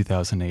was in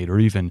 2008 or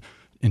even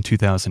in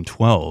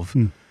 2012.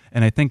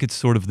 And I think it's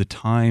sort of the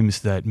times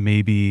that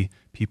maybe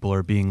people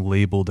are being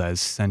labeled as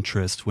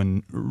centrist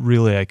when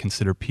really I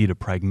consider Pete a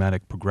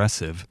pragmatic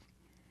progressive.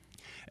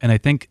 And I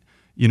think,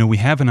 we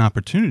have an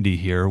opportunity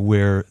here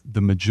where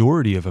the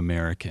majority of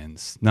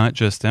Americans, not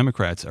just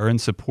Democrats, are in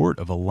support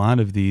of a lot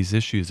of these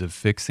issues of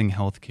fixing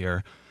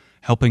healthcare,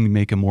 helping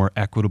make a more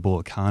equitable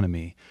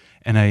economy.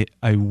 And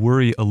I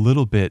worry a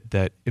little bit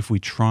that if we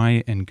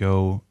try and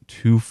go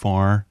too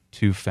far,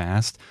 too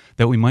fast,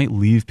 that we might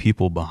leave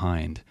people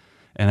behind.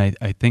 And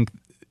I think,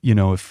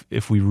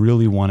 if we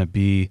really want to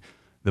be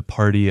the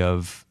party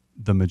of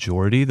the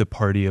majority, the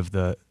party of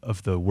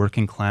the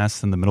working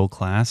class and the middle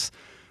class,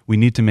 we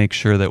need to make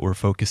sure that we're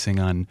focusing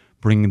on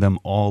bringing them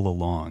all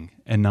along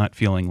and not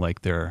feeling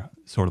like they're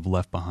sort of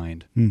left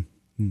behind.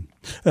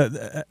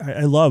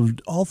 I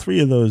loved all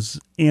three of those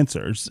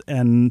answers,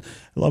 and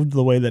I loved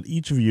the way that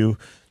each of you,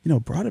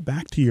 brought it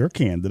back to your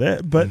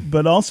candidate,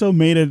 but also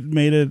made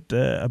it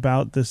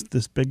about this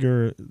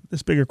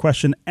bigger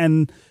question.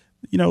 And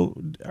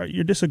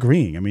you're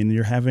disagreeing. I mean,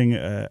 you're having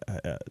a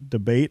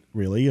debate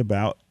really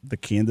about the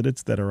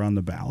candidates that are on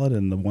the ballot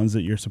and the ones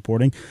that you're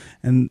supporting.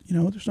 And,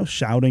 there's no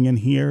shouting in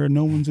here.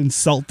 No one's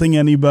insulting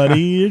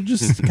anybody. You're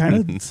just kind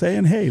of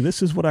saying, hey,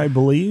 this is what I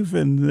believe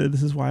and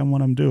this is why I'm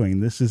what I'm doing.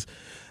 This is,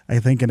 I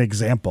think, an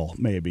example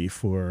maybe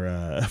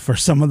for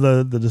some of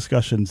the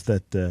discussions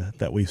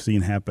that we've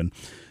seen happen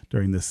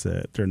during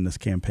this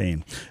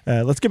campaign.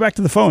 Let's get back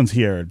to the phones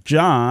here.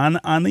 John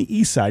on the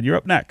east side, you're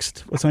up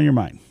next. What's on your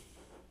mind?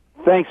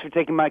 Thanks for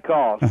taking my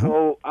call. Uh-huh.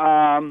 So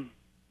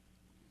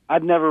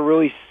I've never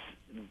really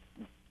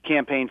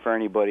campaigned for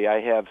anybody. I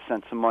have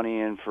sent some money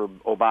in for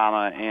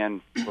Obama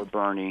and for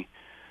Bernie.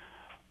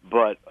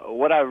 But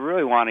what I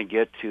really want to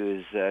get to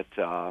is that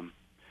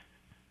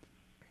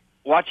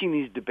watching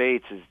these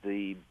debates is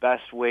the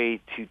best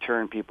way to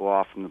turn people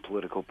off from the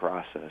political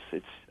process.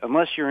 It's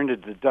unless you're into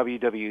the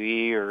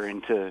WWE or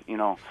into,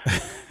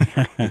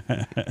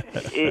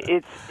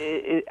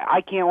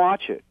 I can't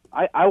watch it.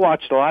 I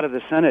watched a lot of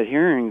the Senate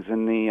hearings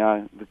and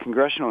the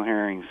congressional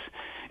hearings,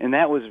 and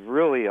that was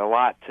really a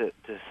lot to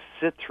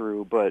sit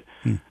through. But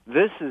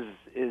this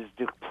is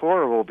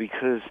deplorable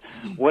because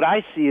what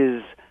I see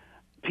is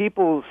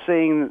people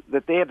saying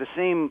that they have the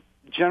same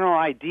general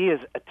ideas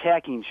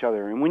attacking each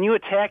other. And when you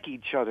attack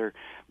each other,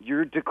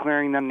 you're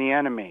declaring them the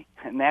enemy.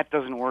 And that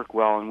doesn't work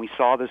well. And we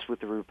saw this with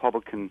the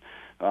Republican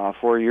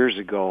 4 years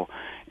ago,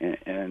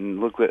 and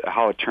look at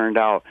how it turned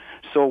out.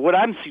 So what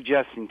I'm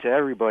suggesting to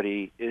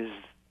everybody is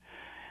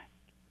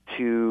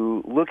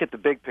to look at the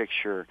big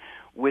picture.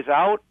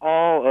 Without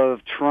all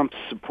of Trump's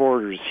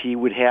supporters, he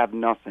would have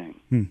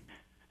nothing.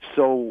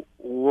 So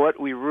what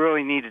we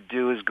really need to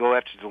do is go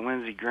after the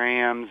Lindsey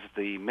Grahams,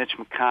 the Mitch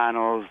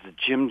McConnells, the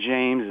Jim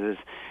Jameses,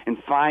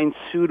 and find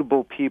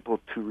suitable people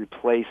to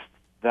replace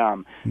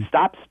them.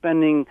 Stop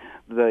spending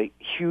the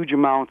huge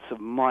amounts of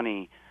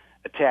money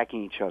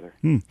attacking each other.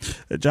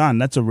 John,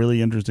 that's a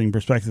really interesting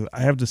perspective.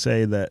 I have to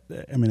say that,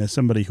 as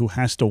somebody who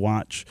has to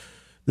watch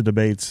the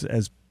debates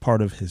as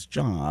part of his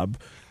job,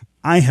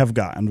 I have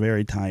gotten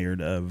very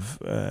tired of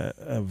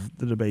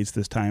the debates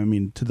this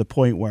time. To the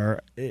point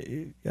where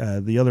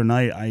the other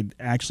night I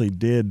actually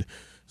did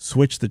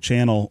switch the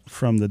channel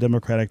from the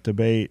Democratic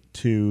debate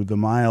to the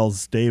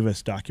Miles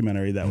Davis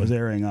documentary that was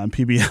airing on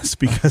PBS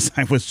because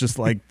I was just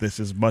like, this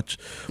is much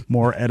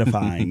more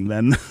edifying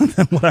than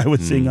what I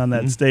was seeing on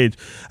that stage.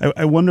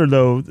 I wonder,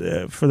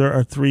 though, for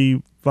our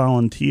three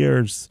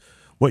volunteers,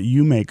 what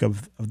you make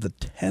of the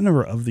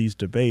tenor of these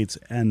debates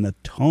and the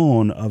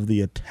tone of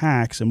the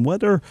attacks, and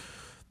whether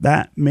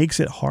that makes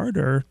it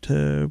harder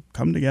to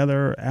come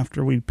together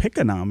after we pick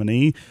a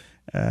nominee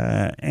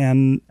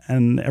and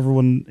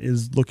everyone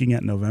is looking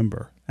at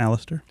November.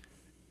 Alistair?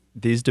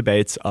 These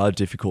debates are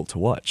difficult to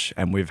watch,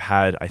 and we've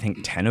had, I think,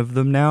 10 of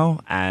them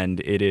now,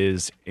 and it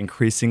is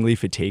increasingly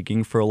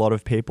fatiguing for a lot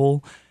of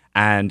people.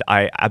 And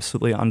I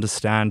absolutely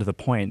understand the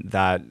point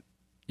that,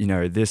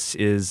 this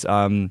is...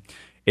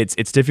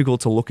 It's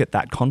difficult to look at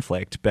that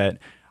conflict, but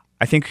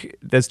I think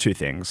there's two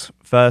things.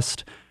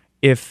 First,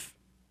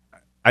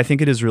 I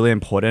think it is really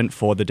important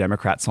for the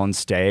Democrats on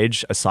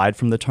stage, aside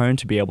from the tone,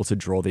 to be able to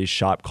draw these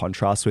sharp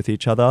contrasts with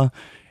each other.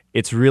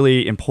 It's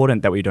really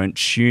important that we don't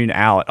tune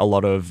out a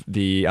lot of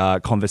the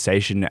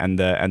conversation and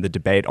the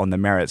debate on the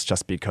merits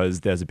just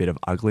because there's a bit of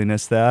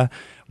ugliness there.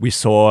 We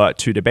saw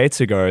 2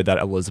 debates ago that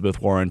Elizabeth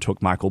Warren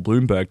took Michael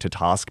Bloomberg to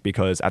task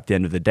because at the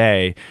end of the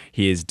day,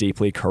 he is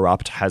deeply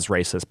corrupt, has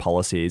racist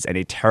policies, and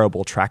a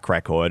terrible track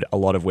record, a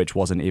lot of which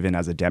wasn't even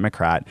as a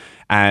Democrat.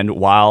 And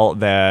while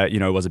there,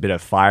 was a bit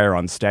of fire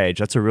on stage,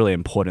 that's a really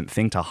important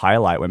thing to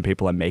highlight when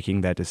people are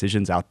making their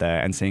decisions out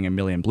there and seeing a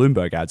million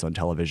Bloomberg ads on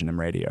television and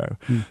radio.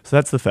 So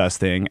that's the first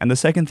thing. And the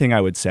second thing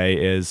I would say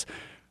is,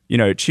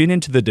 tune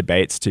into the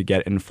debates to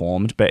get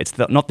informed, but it's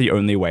not the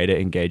only way to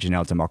engage in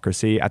our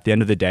democracy. At the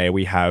end of the day,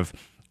 we have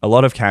a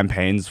lot of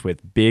campaigns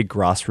with big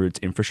grassroots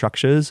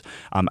infrastructures.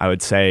 I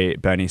would say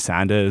Bernie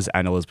Sanders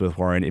and Elizabeth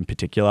Warren in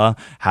particular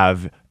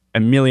have a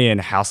million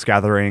house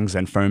gatherings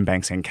and phone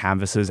banks and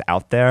canvases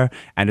out there,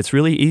 and it's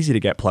really easy to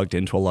get plugged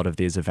into a lot of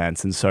these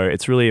events. And so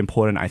it's really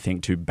important, I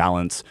think, to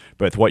balance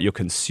both what you're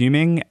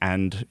consuming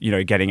and,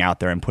 getting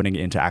out there and putting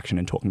it into action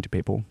and talking to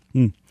people.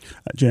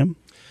 Jim?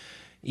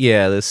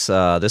 Yeah, this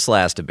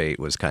last debate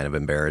was kind of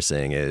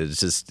embarrassing. It's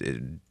just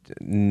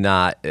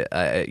not.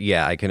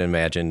 I can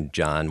imagine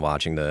John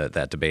watching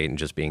that debate and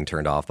just being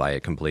turned off by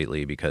it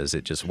completely because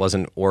it just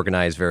wasn't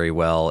organized very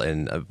well.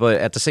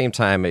 But at the same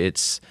time,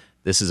 this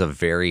is a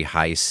very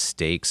high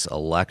stakes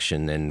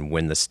election, and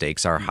when the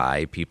stakes are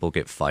high, people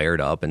get fired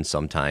up, and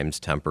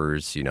sometimes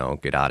tempers,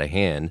 get out of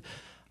hand.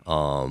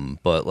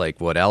 But like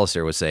what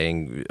Alistair was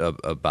saying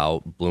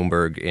about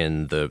Bloomberg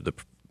in the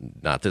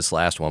not this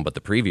last one, but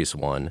the previous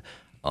one.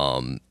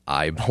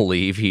 I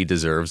believe he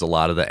deserves a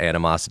lot of the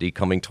animosity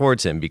coming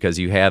towards him because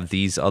you have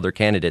these other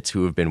candidates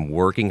who have been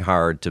working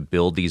hard to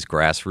build these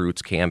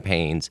grassroots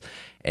campaigns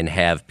and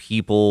have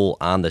people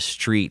on the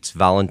streets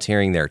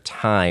volunteering their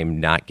time,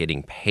 not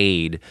getting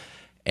paid.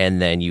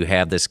 And then you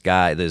have this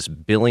guy, this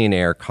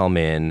billionaire come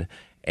in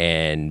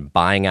and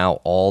buying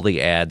out all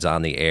the ads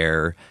on the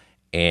air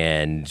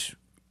and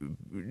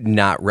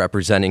not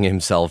representing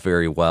himself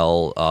very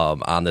well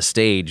on the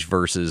stage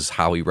versus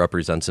how he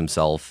represents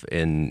himself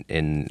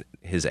in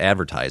his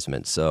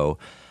advertisements. So,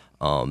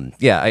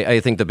 I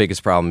think the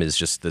biggest problem is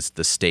just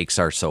the stakes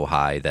are so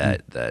high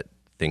that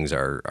things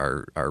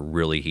are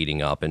really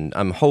heating up. And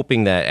I'm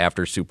hoping that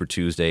after Super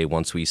Tuesday,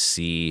 once we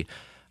see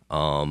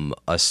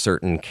a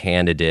certain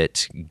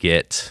candidate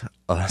get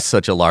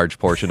such a large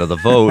portion of the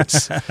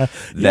votes,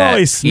 You're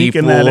always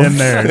sneaking that in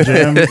there,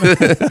 Jim.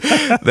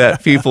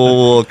 that people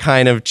will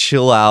kind of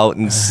chill out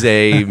and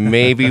say,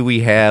 maybe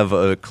we have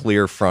a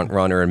clear front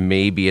runner, and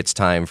maybe it's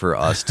time for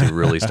us to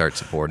really start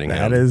supporting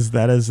him.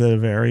 That is a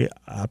very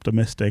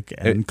optimistic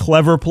and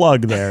clever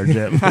plug there,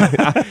 Jim.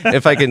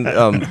 If I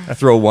can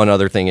throw one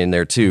other thing in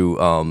there too,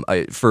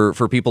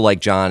 for people like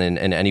John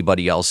and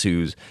anybody else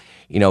who's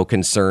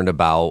concerned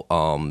about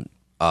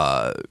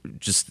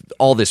just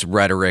all this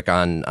rhetoric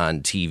on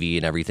TV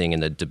and everything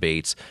in the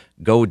debates,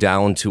 go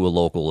down to a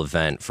local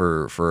event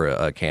for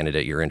a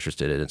candidate you're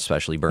interested in,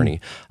 especially Bernie,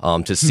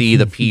 to see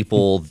the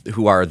people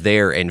who are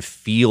there and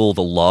feel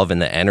the love and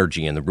the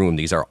energy in the room.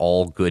 These are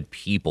all good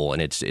people,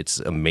 and it's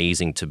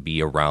amazing to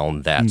be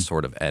around that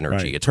sort of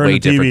energy. Right. It's Turn way the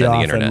different TV than the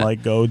off internet.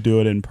 and go do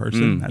it in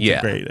person.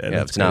 That's great.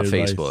 Yeah, it's not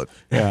advice. Facebook.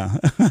 Yeah.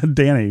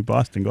 Danny,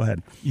 Boston, go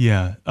ahead.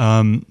 Yeah.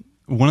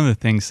 One of the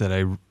things that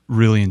I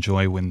really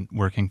enjoy when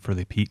working for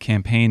the Pete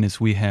campaign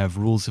is we have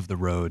rules of the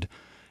road,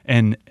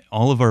 and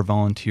all of our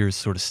volunteers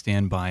sort of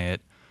stand by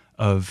it,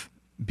 of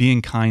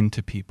being kind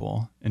to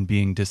people and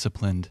being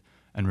disciplined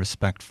and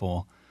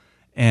respectful.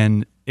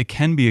 And it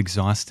can be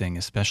exhausting,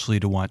 especially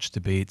to watch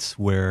debates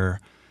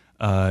where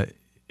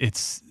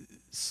it's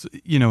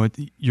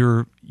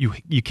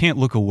you can't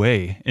look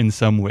away in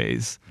some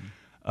ways.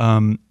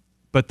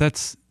 But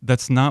that's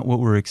not what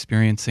we're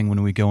experiencing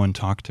when we go and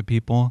talk to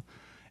people.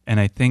 And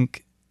I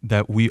think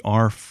that we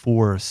are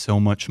for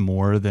so much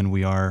more than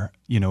we are,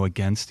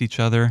 against each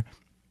other.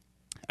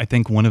 I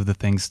think one of the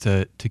things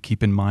to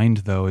keep in mind,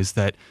 though, is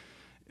that,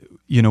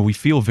 we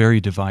feel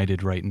very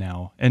divided right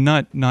now, and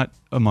not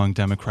among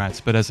Democrats,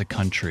 but as a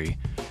country.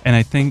 And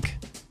I think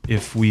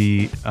if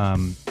we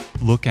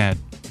look at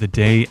the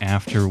day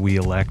after we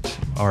elect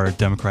our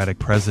Democratic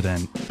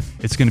president,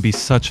 it's going to be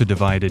such a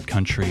divided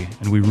country,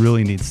 and we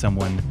really need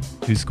someone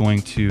who's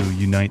going to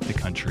unite the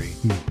country.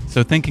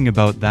 So thinking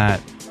about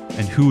that,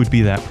 and who would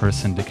be that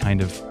person to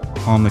kind of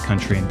calm the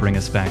country and bring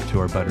us back to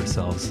our better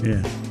selves.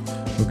 Yeah.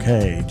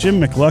 Okay. Jim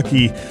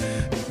McLucky,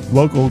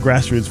 local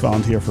grassroots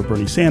volunteer for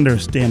Bernie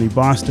Sanders, Danny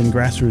Boston,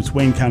 grassroots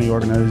Wayne County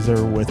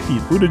organizer with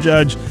Pete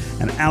Buttigieg,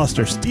 and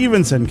Alistair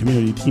Stephenson,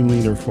 community team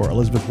leader for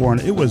Elizabeth Warren.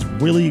 It was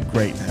really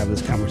great to have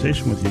this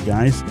conversation with you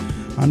guys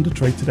on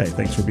Detroit Today.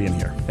 Thanks for being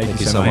here. Thank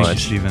you so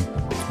much, Stephen.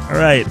 All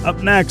right,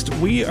 up next,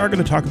 we are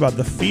going to talk about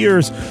the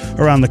fears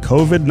around the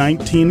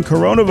COVID-19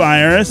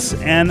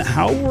 coronavirus and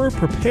how we're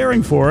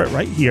preparing for it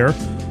right here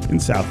in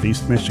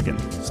Southeast Michigan.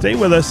 Stay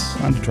with us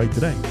on Detroit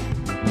Today.